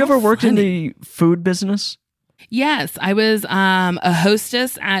 Have you ever worked in the food business? Yes, I was a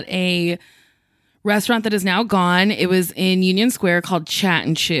hostess at a restaurant that is now gone. It was in Union Square called Chat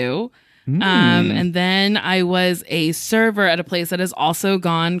and Chew. And then I was a server at a place that is also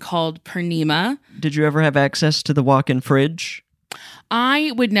gone called Purnima. Did you ever have access to the walk-in fridge?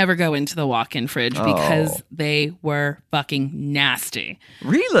 I would never go into the walk-in fridge because they were fucking nasty.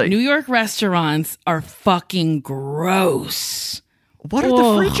 Really? New York restaurants are fucking gross. What are the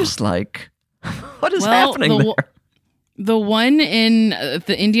fridges like? What is happening there? The one in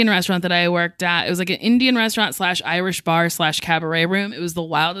the Indian restaurant that I worked at, it was like an Indian restaurant / Irish bar / cabaret room. It was the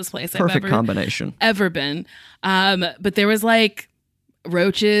wildest place Perfect combination. ever been. But there was like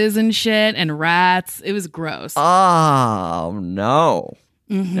roaches and shit and rats. It was gross. Oh, no.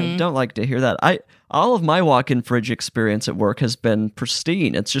 I don't like to hear that. All of my walk-in fridge experience at work has been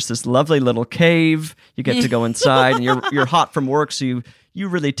pristine. It's just this lovely little cave. You get to go inside, and you're hot from work, so you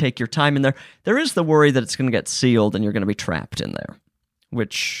really take your time in there. There is the worry that it's going to get sealed and you're going to be trapped in there,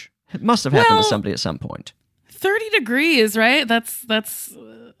 which must have happened to somebody at some point. 30 degrees, right? That's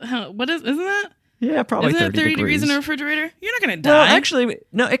what isn't that? Yeah, probably Isn't 30 it 30 degrees in a refrigerator? You're not going to die. Well, actually,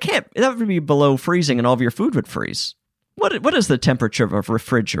 no, it can't. That would be below freezing and all of your food would freeze. What is the temperature of a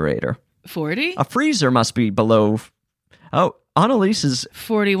refrigerator? 40? A freezer must be below... Oh, Annalise is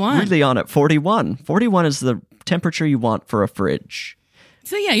 41. really on it. 41. 41 is the temperature you want for a fridge.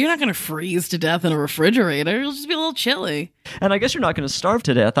 So yeah, you're not going to freeze to death in a refrigerator. It'll just be a little chilly. And I guess you're not going to starve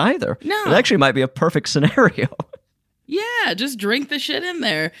to death either. No. It actually might be a perfect scenario. Yeah, just drink the shit in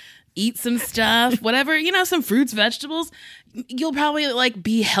there. Eat some stuff, whatever, some fruits, vegetables. You'll probably like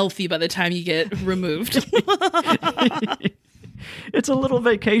be healthy by the time you get removed. It's a little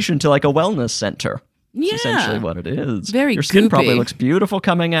vacation to like a wellness center. Yeah. That's essentially what it is. Very Your skin goopy. probably looks beautiful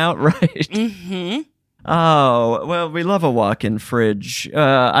coming out, right? Mm-hmm. Oh, well, we love a walk-in fridge.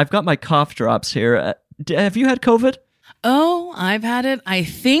 I've got my cough drops here. Have you had COVID? Oh, I've had it, I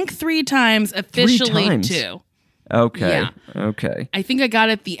think 3 times, officially 3 times? 2. Okay. Yeah. Okay. I think I got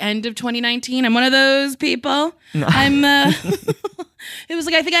it at the end of 2019. I'm one of those people. I'm it was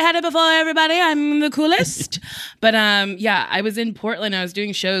like, I think I had it before everybody. I'm the coolest. But yeah, I was in Portland. I was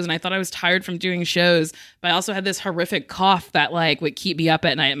doing shows and I thought I was tired from doing shows. But I also had this horrific cough that like would keep me up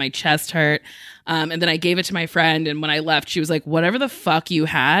at night. My chest hurt. And then I gave it to my friend. And when I left, she was like, whatever the fuck you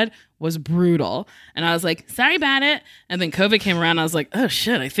had was brutal. And I was like, sorry about it. And then COVID came around. I was like, oh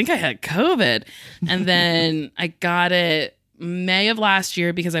shit, I think I had COVID. And then I got it May of last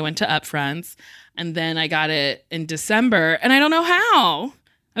year because I went to Upfronts. And then I got it in December. And I don't know how.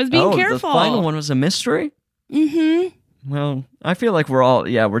 I was being careful. The final one was a mystery? Mm-hmm. Well, I feel like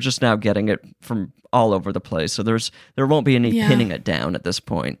we're just now getting it from all over the place. So there won't be any pinning it down at this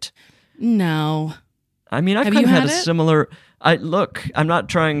point. No. I mean, I've kind of had a similar... I'm not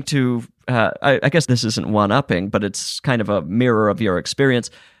trying to I guess this isn't one-upping, but it's kind of a mirror of your experience.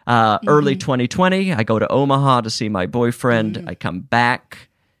 Early 2020, I go to Omaha to see my boyfriend. I come back.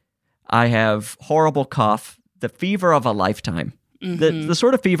 I have horrible cough, the fever of a lifetime. The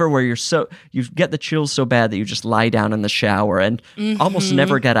sort of fever where you get the chills so bad that you just lie down in the shower and almost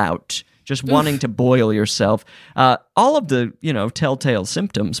never get out, just wanting to boil yourself. All of the, telltale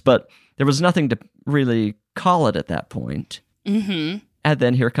symptoms, but there was nothing to really call it at that point. And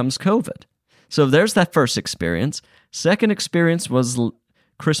then here comes COVID. So there's that first experience. Second experience was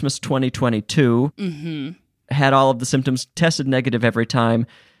Christmas 2022. Had all of the symptoms, tested negative every time.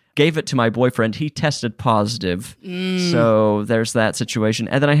 Gave it to my boyfriend. He tested positive. So there's that situation.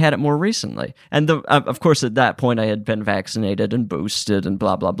 And then I had it more recently. And of course, at that point, I had been vaccinated and boosted and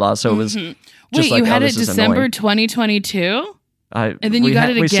blah, blah, blah. So it was just Wait, like, you had this it is December annoying. 2022? And then you got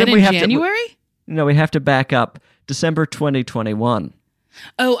it again in January? No, we have to back up. December 2021.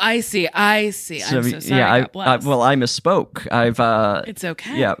 Oh, I see. So, I'm so sorry. Yeah, God bless. I misspoke. It's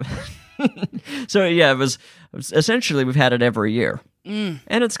okay. Yeah. So yeah, it was essentially we've had it every year. And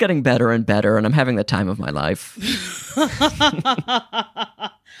it's getting better and better, and I'm having the time of my life.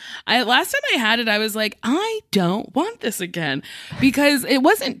 Last time I had it, I was like, I don't want this again, because it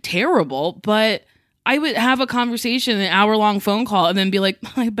wasn't terrible, but I would have a conversation, an hour-long phone call, and then be like,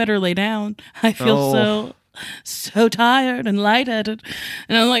 I better lay down. I feel so tired and lightheaded.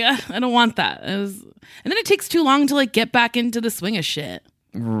 And I'm like, I don't want that. And then it takes too long to like get back into the swing of shit.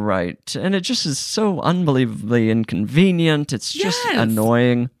 Right. And it just is so unbelievably inconvenient. It's just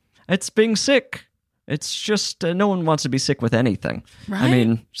annoying. It's being sick. It's just no one wants to be sick with anything. Right? I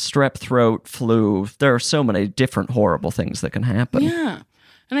mean, strep throat, flu. There are so many different horrible things that can happen. Yeah.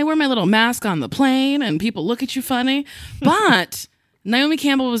 And I wear my little mask on the plane and people look at you funny. But Naomi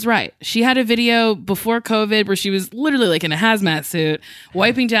Campbell was right. She had a video before COVID where she was literally like in a hazmat suit,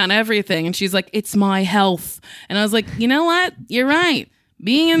 wiping down everything. And she's like, it's my health. And I was like, you know what? You're right.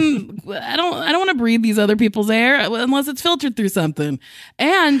 I don't want to breathe these other people's air unless it's filtered through something.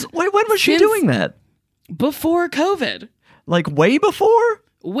 And when was she doing that? Before COVID. Like way before?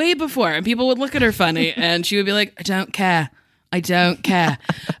 Way before. And people would look at her funny and she would be like, I don't care.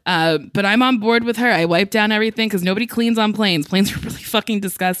 But I'm on board with her. I wipe down everything because nobody cleans on planes. Planes are really fucking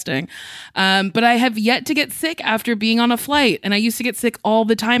disgusting. But I have yet to get sick after being on a flight. And I used to get sick all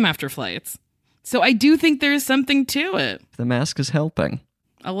the time after flights. So I do think there is something to it. The mask is helping.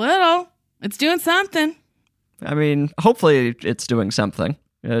 A little. It's doing something. I mean, hopefully it's doing something.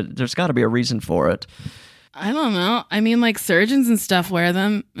 There's got to be a reason for it. I don't know. I mean, like surgeons and stuff wear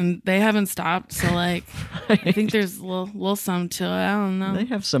them, and they haven't stopped. So, like, right. I think there's a little some to it. I don't know. They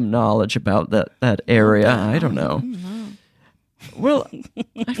have some knowledge about that area. I don't know. Well,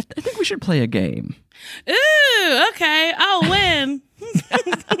 I think we should play a game. Ooh, okay. I'll win.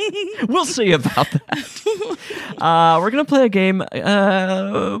 We'll see about that. We're going to play a game.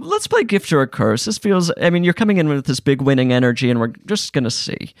 Let's play Gift or a Curse. This feels, I mean, you're coming in with this big winning energy, and we're just going to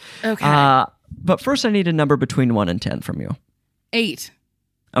see. Okay. But first, I need a number between 1 and 10 from you. 8.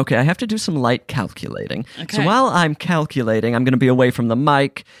 Okay, I have to do some light calculating. Okay. So while I'm calculating, I'm going to be away from the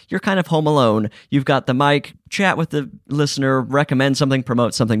mic. You're kind of home alone. You've got the mic, chat with the listener, recommend something,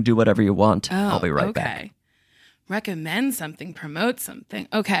 promote something, do whatever you want. I'll be right back. Recommend something, promote something.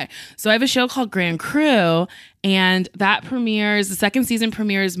 Okay, so I have a show called Grand Crew, and that premieres, the second season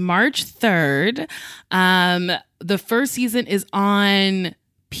premieres March 3rd. The first season is on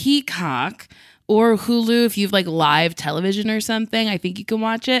Peacock or Hulu if you've like live television or something. I think you can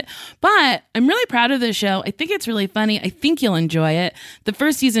watch it. But I'm really proud of this show. I think it's really funny. I think you'll enjoy it. The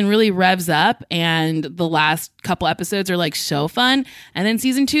first season really revs up and the last couple episodes are like so fun. And then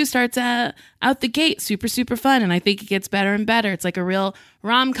season 2 starts out the gate super, super fun. And I think it gets better and better. It's like a real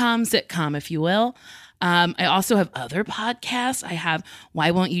rom-com sitcom, if you will. I also have other podcasts. I have Why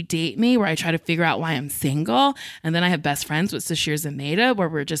Won't You Date Me, where I try to figure out why I'm single. And then I have Best Friends with Sashir Zameda, where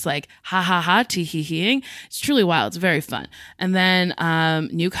we're just like, ha ha ha, tee-hee-heeing. It's truly wild. It's very fun. And then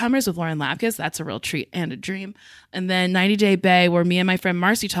Newcomers with Lauren Lapkus. That's a real treat and a dream. And then 90 Day Bay, where me and my friend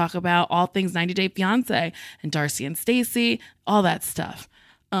Marcy talk about all things 90 Day Fiancé and Darcy and Stacy, all that stuff.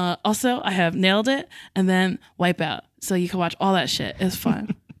 Also, I have Nailed It and then Wipeout. So you can watch all that shit. It's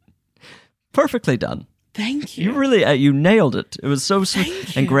fun. Perfectly done. Thank you. You really, you nailed it. It was so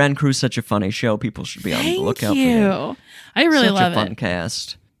sweet. And Grand Crew's such a funny show. People should be on the lookout for it. I really love it. Such a fun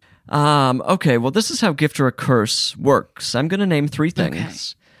cast. Okay, well, this is how Gift or a Curse works. I'm going to name 3 things. Okay.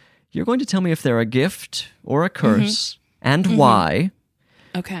 You're going to tell me if they're a gift or a curse and why.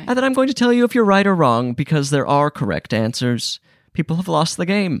 Okay. And then I'm going to tell you if you're right or wrong because there are correct answers. People have lost the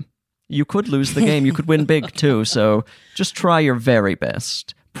game. You could lose the game. You could win big, too. So just try your very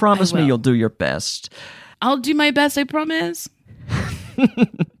best. Promise I me will. you'll do your best. I'll do my best, I promise.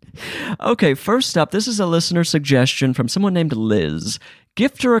 Okay, first up, this is a listener suggestion from someone named Liz.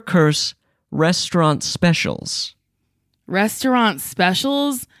 Gift or a curse, restaurant specials. Restaurant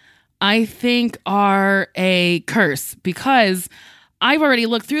specials, I think, are a curse because I've already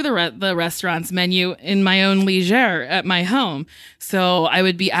looked through the restaurant's menu in my own leisure at my home. So I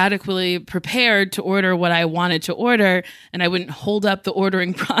would be adequately prepared to order what I wanted to order, and I wouldn't hold up the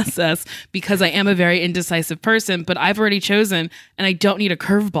ordering process because I am a very indecisive person, but I've already chosen, and I don't need a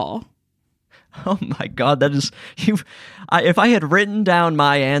curveball. Oh my God, that is you. If I had written down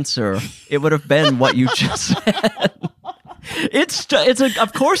my answer, it would have been what you just said.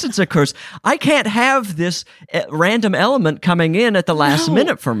 Of course it's a curse. I can't have this random element coming in at the last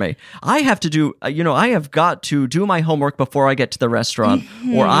minute for me. I have to do, I have got to do my homework before I get to the restaurant,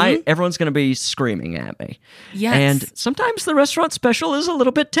 or everyone's going to be screaming at me. Yes. And sometimes the restaurant special is a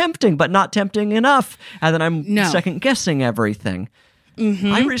little bit tempting, but not tempting enough. And then I'm second guessing everything.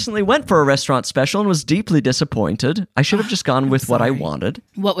 I recently went for a restaurant special and was deeply disappointed. I should have just gone with what I wanted.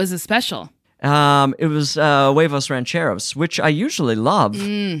 What was the special? It was Huevos Rancheros, which I usually love.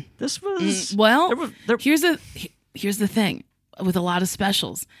 This was here's the thing with a lot of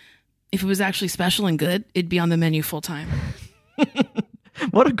specials. If it was actually special and good, it'd be on the menu full time.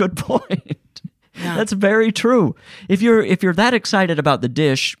 What a good point. Yeah. That's very true. If you're that excited about the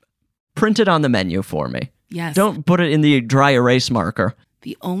dish, print it on the menu for me. Yes. Don't put it in the dry erase marker.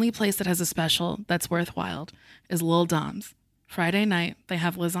 The only place that has a special that's worthwhile is Lil Dom's. Friday night, they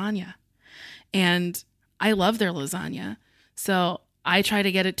have lasagna. And I love their lasagna. So I try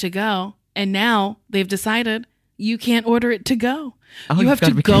to get it to go. And now they've decided you can't order it to go. You have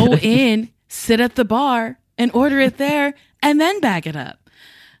to go in, sit at the bar, and order it there, and then bag it up.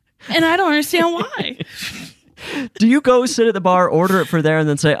 And I don't understand why. Do you go sit at the bar, order it for there, and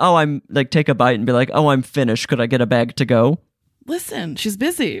then say, take a bite and be like, I'm finished. Could I get a bag to go? Listen, she's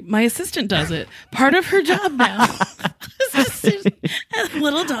busy. My assistant does it. Part of her job now.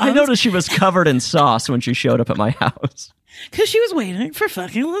 Little Dom's. I noticed she was covered in sauce when she showed up at my house. Because she was waiting for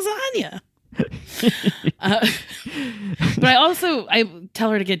fucking lasagna. But I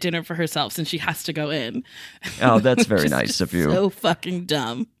tell her to get dinner for herself since she has to go in. Oh, that's very nice of you. So fucking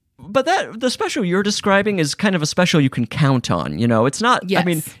dumb. But the special you're describing is kind of a special you can count on. It's not. Yes. I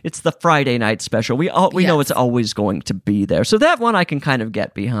mean, it's the Friday night special. We know it's always going to be there. So that one I can kind of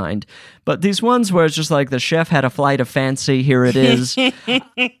get behind. But these ones where it's just like the chef had a flight of fancy. Here it is.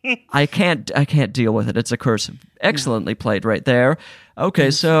 I can't deal with it. It's a curse. Excellently played right there.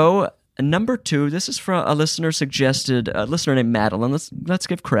 Okay, so number 2. This is from a listener named Madeline. Let's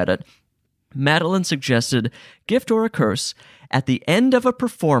give credit. Madeline suggested gift or a curse at the end of a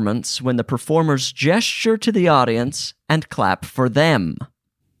performance when the performers gesture to the audience and clap for them.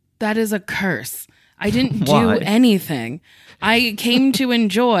 That is a curse. I didn't do anything. I came to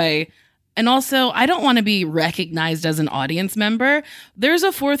enjoy. And also, I don't want to be recognized as an audience member. There's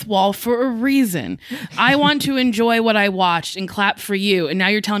a fourth wall for a reason. I want to enjoy what I watched and clap for you. And now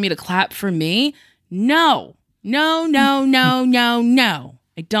you're telling me to clap for me? No. No, no, no, no, no.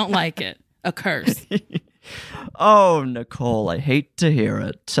 I don't like it. A curse. Oh, Nicole, I hate to hear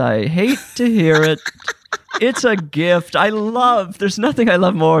it. I hate to hear it. It's a gift. There's nothing I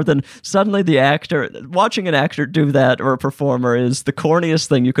love more than suddenly watching an actor do that, or a performer, is the corniest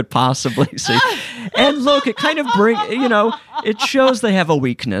thing you could possibly see. And look, it kind of it shows they have a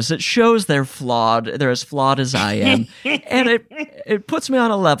weakness. It shows they're flawed. They're as flawed as I am. And it puts me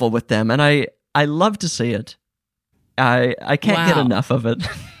on a level with them. And I love to see it. I can't get enough of it.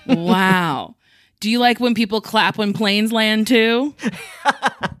 Wow. Do you like when people clap when planes land too?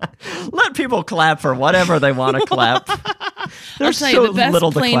 Let people clap for whatever they want to clap. There's I'll tell you, so the best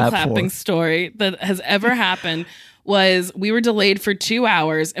little to plane clap clapping for. story that has ever happened was we were delayed for 2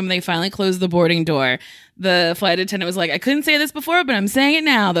 hours, and when they finally closed the boarding door, the flight attendant was like, I couldn't say this before, but I'm saying it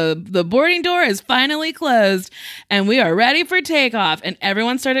now. The boarding door is finally closed, and we are ready for takeoff. And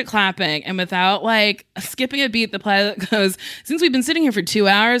everyone started clapping, and without skipping a beat, the pilot goes, since we've been sitting here for 2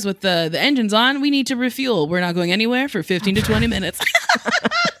 hours with the engines on, we need to refuel. We're not going anywhere for 15 to 20 minutes.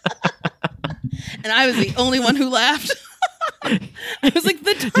 And I was the only one who laughed. I was like,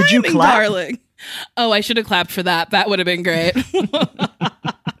 the timing, Did you clap? Darling. Oh, I should have clapped for that. That would have been great.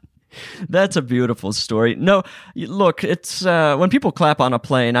 That's a beautiful story. No, look, it's when people clap on a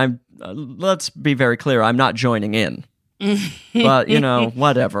plane, let's be very clear, I'm not joining in. But,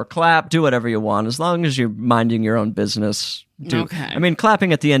 whatever. Clap, do whatever you want, as long as you're minding your own business. Okay. I mean,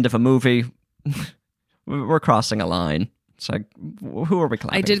 clapping at the end of a movie, we're crossing a line. It's like, who are we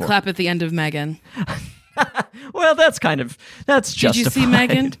clapping I did for? clap at the end of Megan. Well, that's justified. Did you see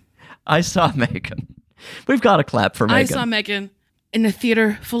Megan? I saw Megan. We've got to clap for Megan. I saw Megan in a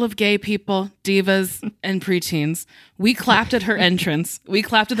theater full of gay people, divas, and preteens. We clapped at her entrance. We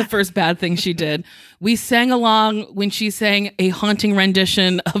clapped at the first bad thing she did. We sang along when she sang a haunting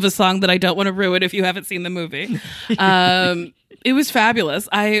rendition of a song that I don't want to ruin if you haven't seen the movie. It was fabulous.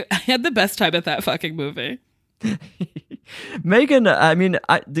 I had the best time at that fucking movie. Megan, I mean,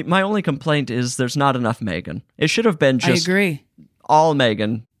 my only complaint is there's not enough Megan. It should have been just I agree. all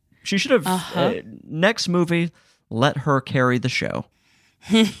Megan. She should have, next movie, let her carry the show.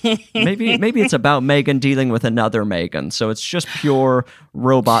 maybe it's about Megan dealing with another Megan, so it's just pure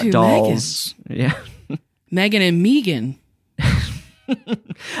robot dolls. Megans. Yeah. Megan and Megan.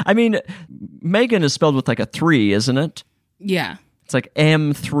 I mean, Megan is spelled with like a 3, isn't it? Yeah. It's like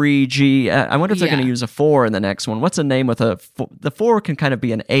M3G. I wonder if they're going to use a 4 in the next one. What's a name with a 4? The 4 can kind of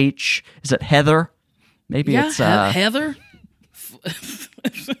be an H. Is it Heather? Maybe it's Heather.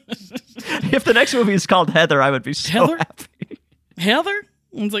 If the next movie is called Heather, I would be so happy. Heather?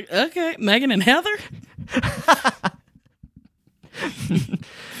 It's like, okay, Megan and Heather?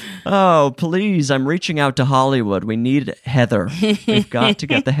 Oh, please, I'm reaching out to Hollywood. We need Heather. We've got to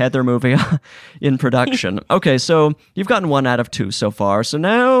get the Heather movie in production. Okay, so you've gotten 1 out of 2 so far. So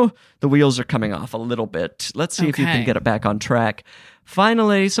now the wheels are coming off a little bit. Let's see if you can get it back on track.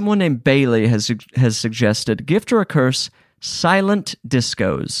 Finally, someone named Bailey has suggested gift or a curse, silent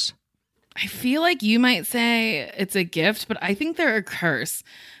discos. I feel like you might say it's a gift, but I think they're a curse.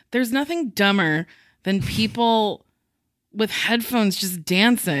 There's nothing dumber than people with headphones just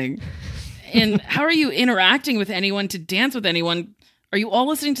dancing. And how are you interacting with anyone to dance with anyone? Are you all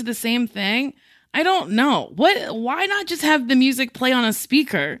listening to the same thing? I don't know. Why not just have the music play on a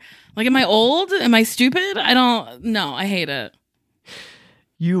speaker? Like, am I old? Am I stupid? I don't know. I hate it.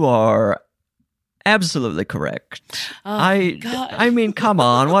 You are absolutely correct. Oh, God. I mean, come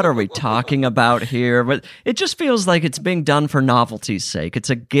on, what are we talking about here? But it just feels like it's being done for novelty's sake. It's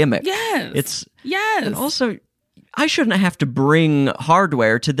a gimmick. Yes. And also, I shouldn't have to bring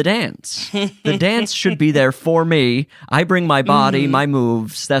hardware to the dance. The dance should be there for me. I bring my body, my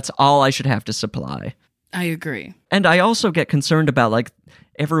moves. That's all I should have to supply. I agree. And I also get concerned about, like,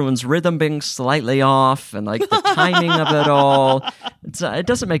 everyone's rhythm being slightly off and, like, the timing of it all. It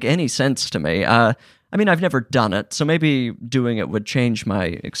doesn't make any sense to me. I mean, I've never done it, so maybe doing it would change my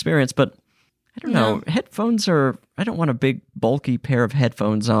experience, but I don't know. Headphones I don't want a big, bulky pair of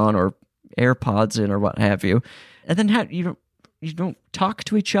headphones on or AirPods in or what have you. And then you don't talk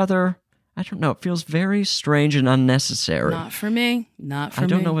to each other. I don't know. It feels very strange and unnecessary. Not for me. I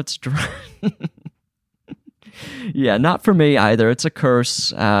don't know what's Yeah, not for me either. It's a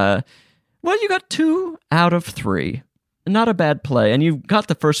curse. Well, you got 2 out of 3. Not a bad play. And you got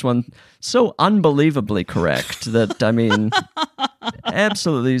the first one so unbelievably correct that, I mean,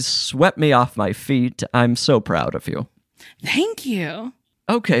 absolutely swept me off my feet. I'm so proud of you. Thank you.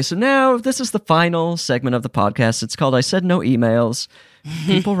 Okay, so now this is the final segment of the podcast. It's called I Said No Emails.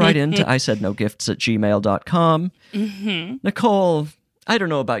 People write into isaidnogifts@gmail.com. Nicole, I don't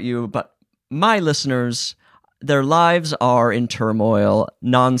know about you, but my listeners, their lives are in turmoil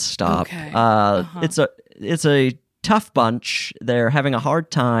nonstop. Okay. It's a tough bunch. They're having a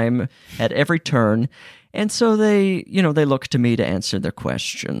hard time at every turn. And so they look to me to answer their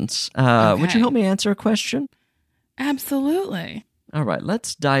questions. Would you help me answer a question? Absolutely. All right,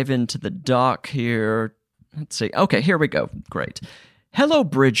 let's dive into the doc here. Let's see. Okay, here we go. Great. Hello,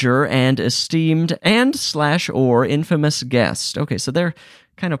 Bridger and esteemed and/or infamous guest. Okay, so they're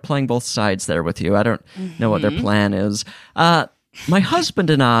kind of playing both sides there with you. I don't know what their plan is. My husband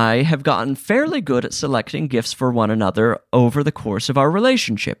and I have gotten fairly good at selecting gifts for one another over the course of our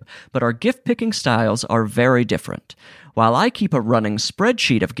relationship, but our gift-picking styles are very different. While I keep a running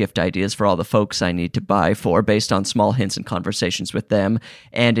spreadsheet of gift ideas for all the folks I need to buy for based on small hints and conversations with them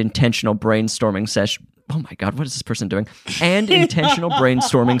and intentional brainstorming sessions. Oh my God, what is this person doing? And intentional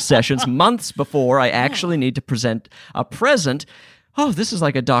brainstorming sessions months before I actually need to present a present. Oh, this is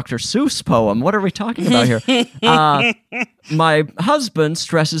like a Dr. Seuss poem. What are we talking about here? My husband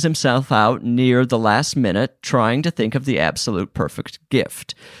stresses himself out near the last minute trying to think of the absolute perfect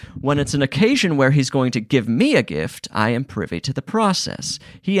gift. When it's an occasion where he's going to give me a gift, I am privy to the process.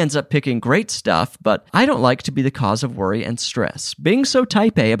 He ends up picking great stuff, but I don't like to be the cause of worry and stress. Being so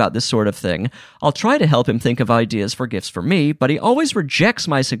type A about this sort of thing, I'll try to help him think of ideas for gifts for me, but he always rejects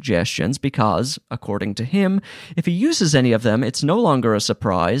my suggestions because, according to him, if he uses any of them, it's no longer a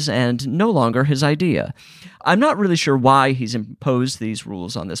surprise and no longer his idea. I'm not really sure why he's imposed these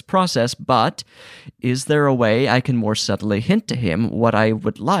rules on this process, but is there a way I can more subtly hint to him what I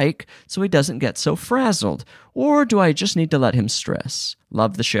would like so he doesn't get so frazzled? Or do I just need to let him stress?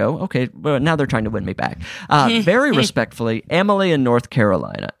 Love the show. Okay, well, now they're trying to win me back. Very respectfully, Emily in North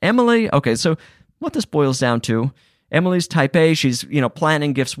Carolina. Emily, okay, so what this boils down to, Emily's type A. She's,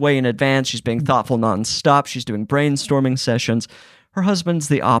 planning gifts way in advance. She's being thoughtful nonstop. She's doing brainstorming sessions. Her husband's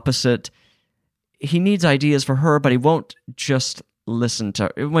the opposite. He needs ideas for her, but he won't just listen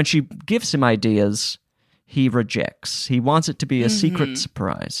to her. When she gives him ideas, he rejects. He wants it to be a secret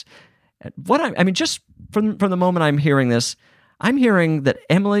surprise. Just from the moment I'm hearing this, I'm hearing that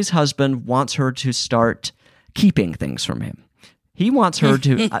Emily's husband wants her to start keeping things from him. He wants her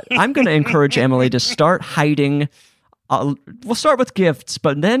to... I'm going to encourage Emily to start hiding... we'll start with gifts,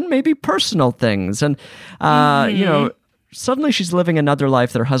 but then maybe personal things. And, suddenly she's living another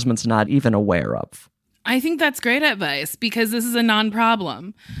life that her husband's not even aware of. I think that's great advice because this is a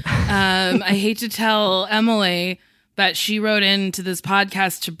non-problem. I hate to tell Emily that she wrote into this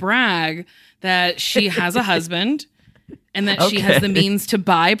podcast to brag that she has a husband and that she has the means to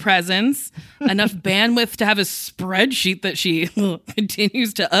buy presents, enough bandwidth to have a spreadsheet that she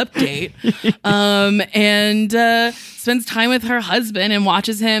continues to update, and spends time with her husband and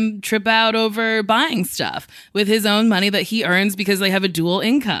watches him trip out over buying stuff with his own money that he earns because they have a dual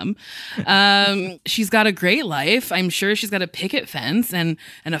income. She's got a great life. I'm sure she's got a picket fence and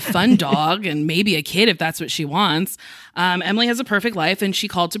a fun dog and maybe a kid if that's what she wants. Emily has a perfect life and she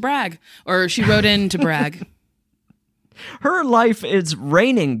called to brag, or she wrote in to brag. Her life is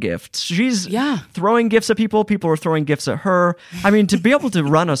raining gifts. She's throwing gifts at people. People are throwing gifts at her. To be able to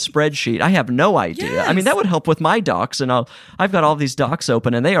run a spreadsheet, I have no idea. Yes. That would help with my docs, and I've got all these docs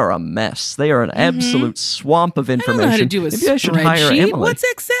open, and they are a mess. They are an absolute swamp of information. I don't know how to do a Maybe I should hire spreadsheet. Emily. What's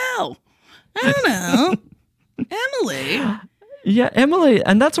Excel? I don't know. Emily. Yeah, Emily.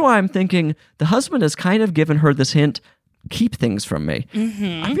 And that's why I'm thinking the husband has kind of given her this hint, keep things from me.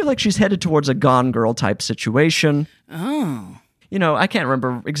 I feel like she's headed towards a Gone Girl type situation. Oh. I can't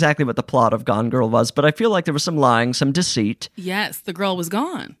remember exactly what the plot of Gone Girl was, but I feel like there was some lying, some deceit. Yes, the girl was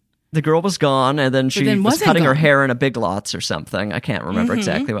gone. The girl was gone, and then she was cutting her gone. hair in a Big Lots or something. I can't remember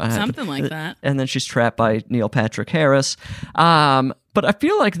exactly what happened. Something like that. And then she's trapped by Neil Patrick Harris. But I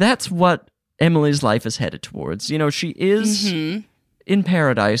feel like that's what Emily's life is headed towards. She is in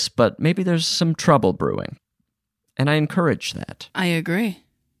paradise, but maybe there's some trouble brewing. And I encourage that. I agree.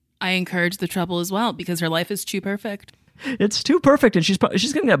 I encourage the trouble as well because her life is too perfect. It's too perfect, and she's going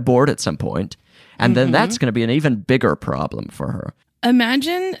to get bored at some point, and then that's going to be an even bigger problem for her.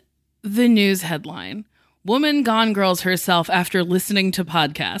 Imagine the news headline: "Woman gone girls herself after listening to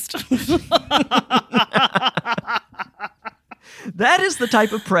podcast." That is the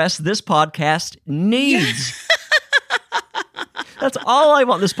type of press this podcast needs. That's all I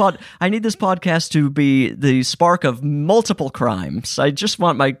want I need this podcast to be the spark of multiple crimes. I just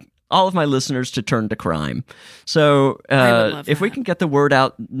want all of my listeners to turn to crime. So if we can get the word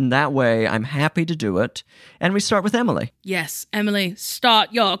out in that way, I'm happy to do it. And we start with Emily. Yes, Emily,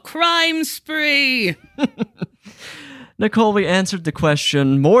 start your crime spree. Nicole, we answered the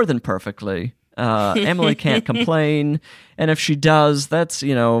question more than perfectly. Emily can't complain, and if she does, that's,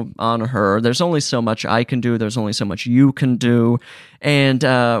 on her. There's only so much I can do. There's only so much you can do,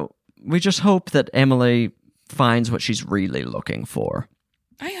 and we just hope that Emily finds what she's really looking for.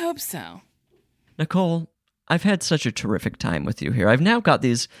 I hope so. Nicole, I've had such a terrific time with you here. I've now got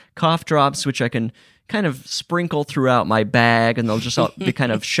these cough drops, which I can kind of sprinkle throughout my bag, and they'll just be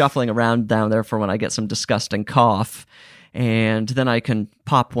kind of shuffling around down there for when I get some disgusting cough, and then I can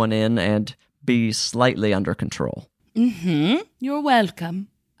pop one in and be slightly under control. You're welcome.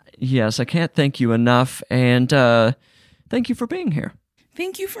 Yes, I can't thank you enough, and thank you for being here.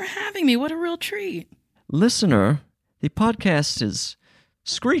 Thank you for having me. What a real treat. Listener, the podcast is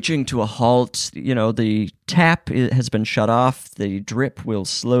screeching to a halt. The tap has been shut off. The drip will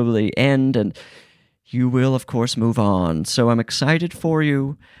slowly end, and you will, of course, move on. So I'm excited for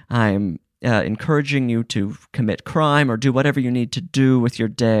you. I'm encouraging you to commit crime or do whatever you need to do with your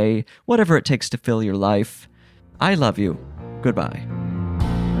day, whatever it takes to fill your life. I love you. Goodbye.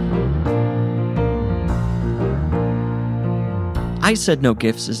 I Said No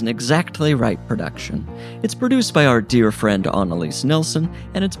Gifts is an Exactly Right production. It's produced by our dear friend Annalise Nelson,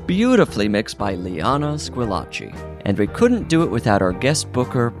 and it's beautifully mixed by Liana Squilacci. And we couldn't do it without our guest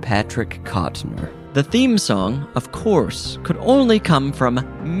booker, Patrick Kottner. The theme song, of course, could only come from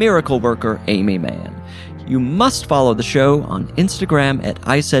miracle worker Amy Mann. You must follow the show on Instagram at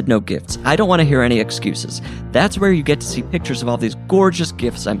I Said No Gifts. I don't want to hear any excuses. That's where you get to see pictures of all these gorgeous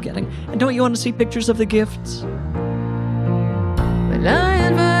gifts I'm getting. And don't you want to see pictures of the gifts? When I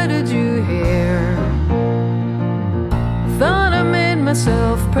invited you here, thought I made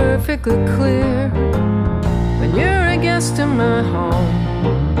myself perfectly clear. When you're a guest in my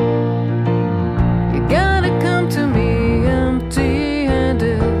home, you gotta come to me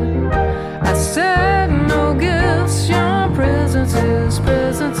empty-handed. I said no gifts, your presence is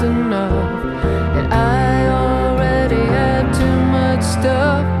presence enough. And I already had too much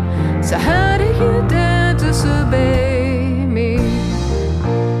stuff, so how do you dare disobey me?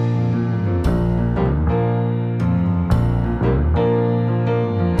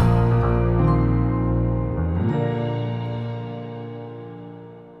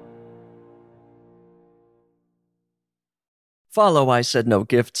 Follow I Said No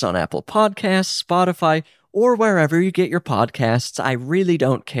Gifts on Apple Podcasts, Spotify, or wherever you get your podcasts. I really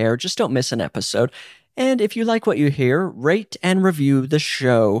don't care. Just don't miss an episode. And if you like what you hear, rate and review the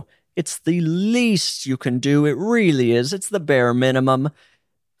show. It's the least you can do. It really is. It's the bare minimum.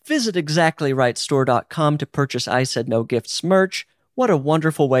 Visit exactlyrightstore.com to purchase I Said No Gifts merch. What a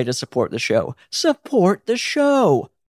wonderful way to support the show. Support the show!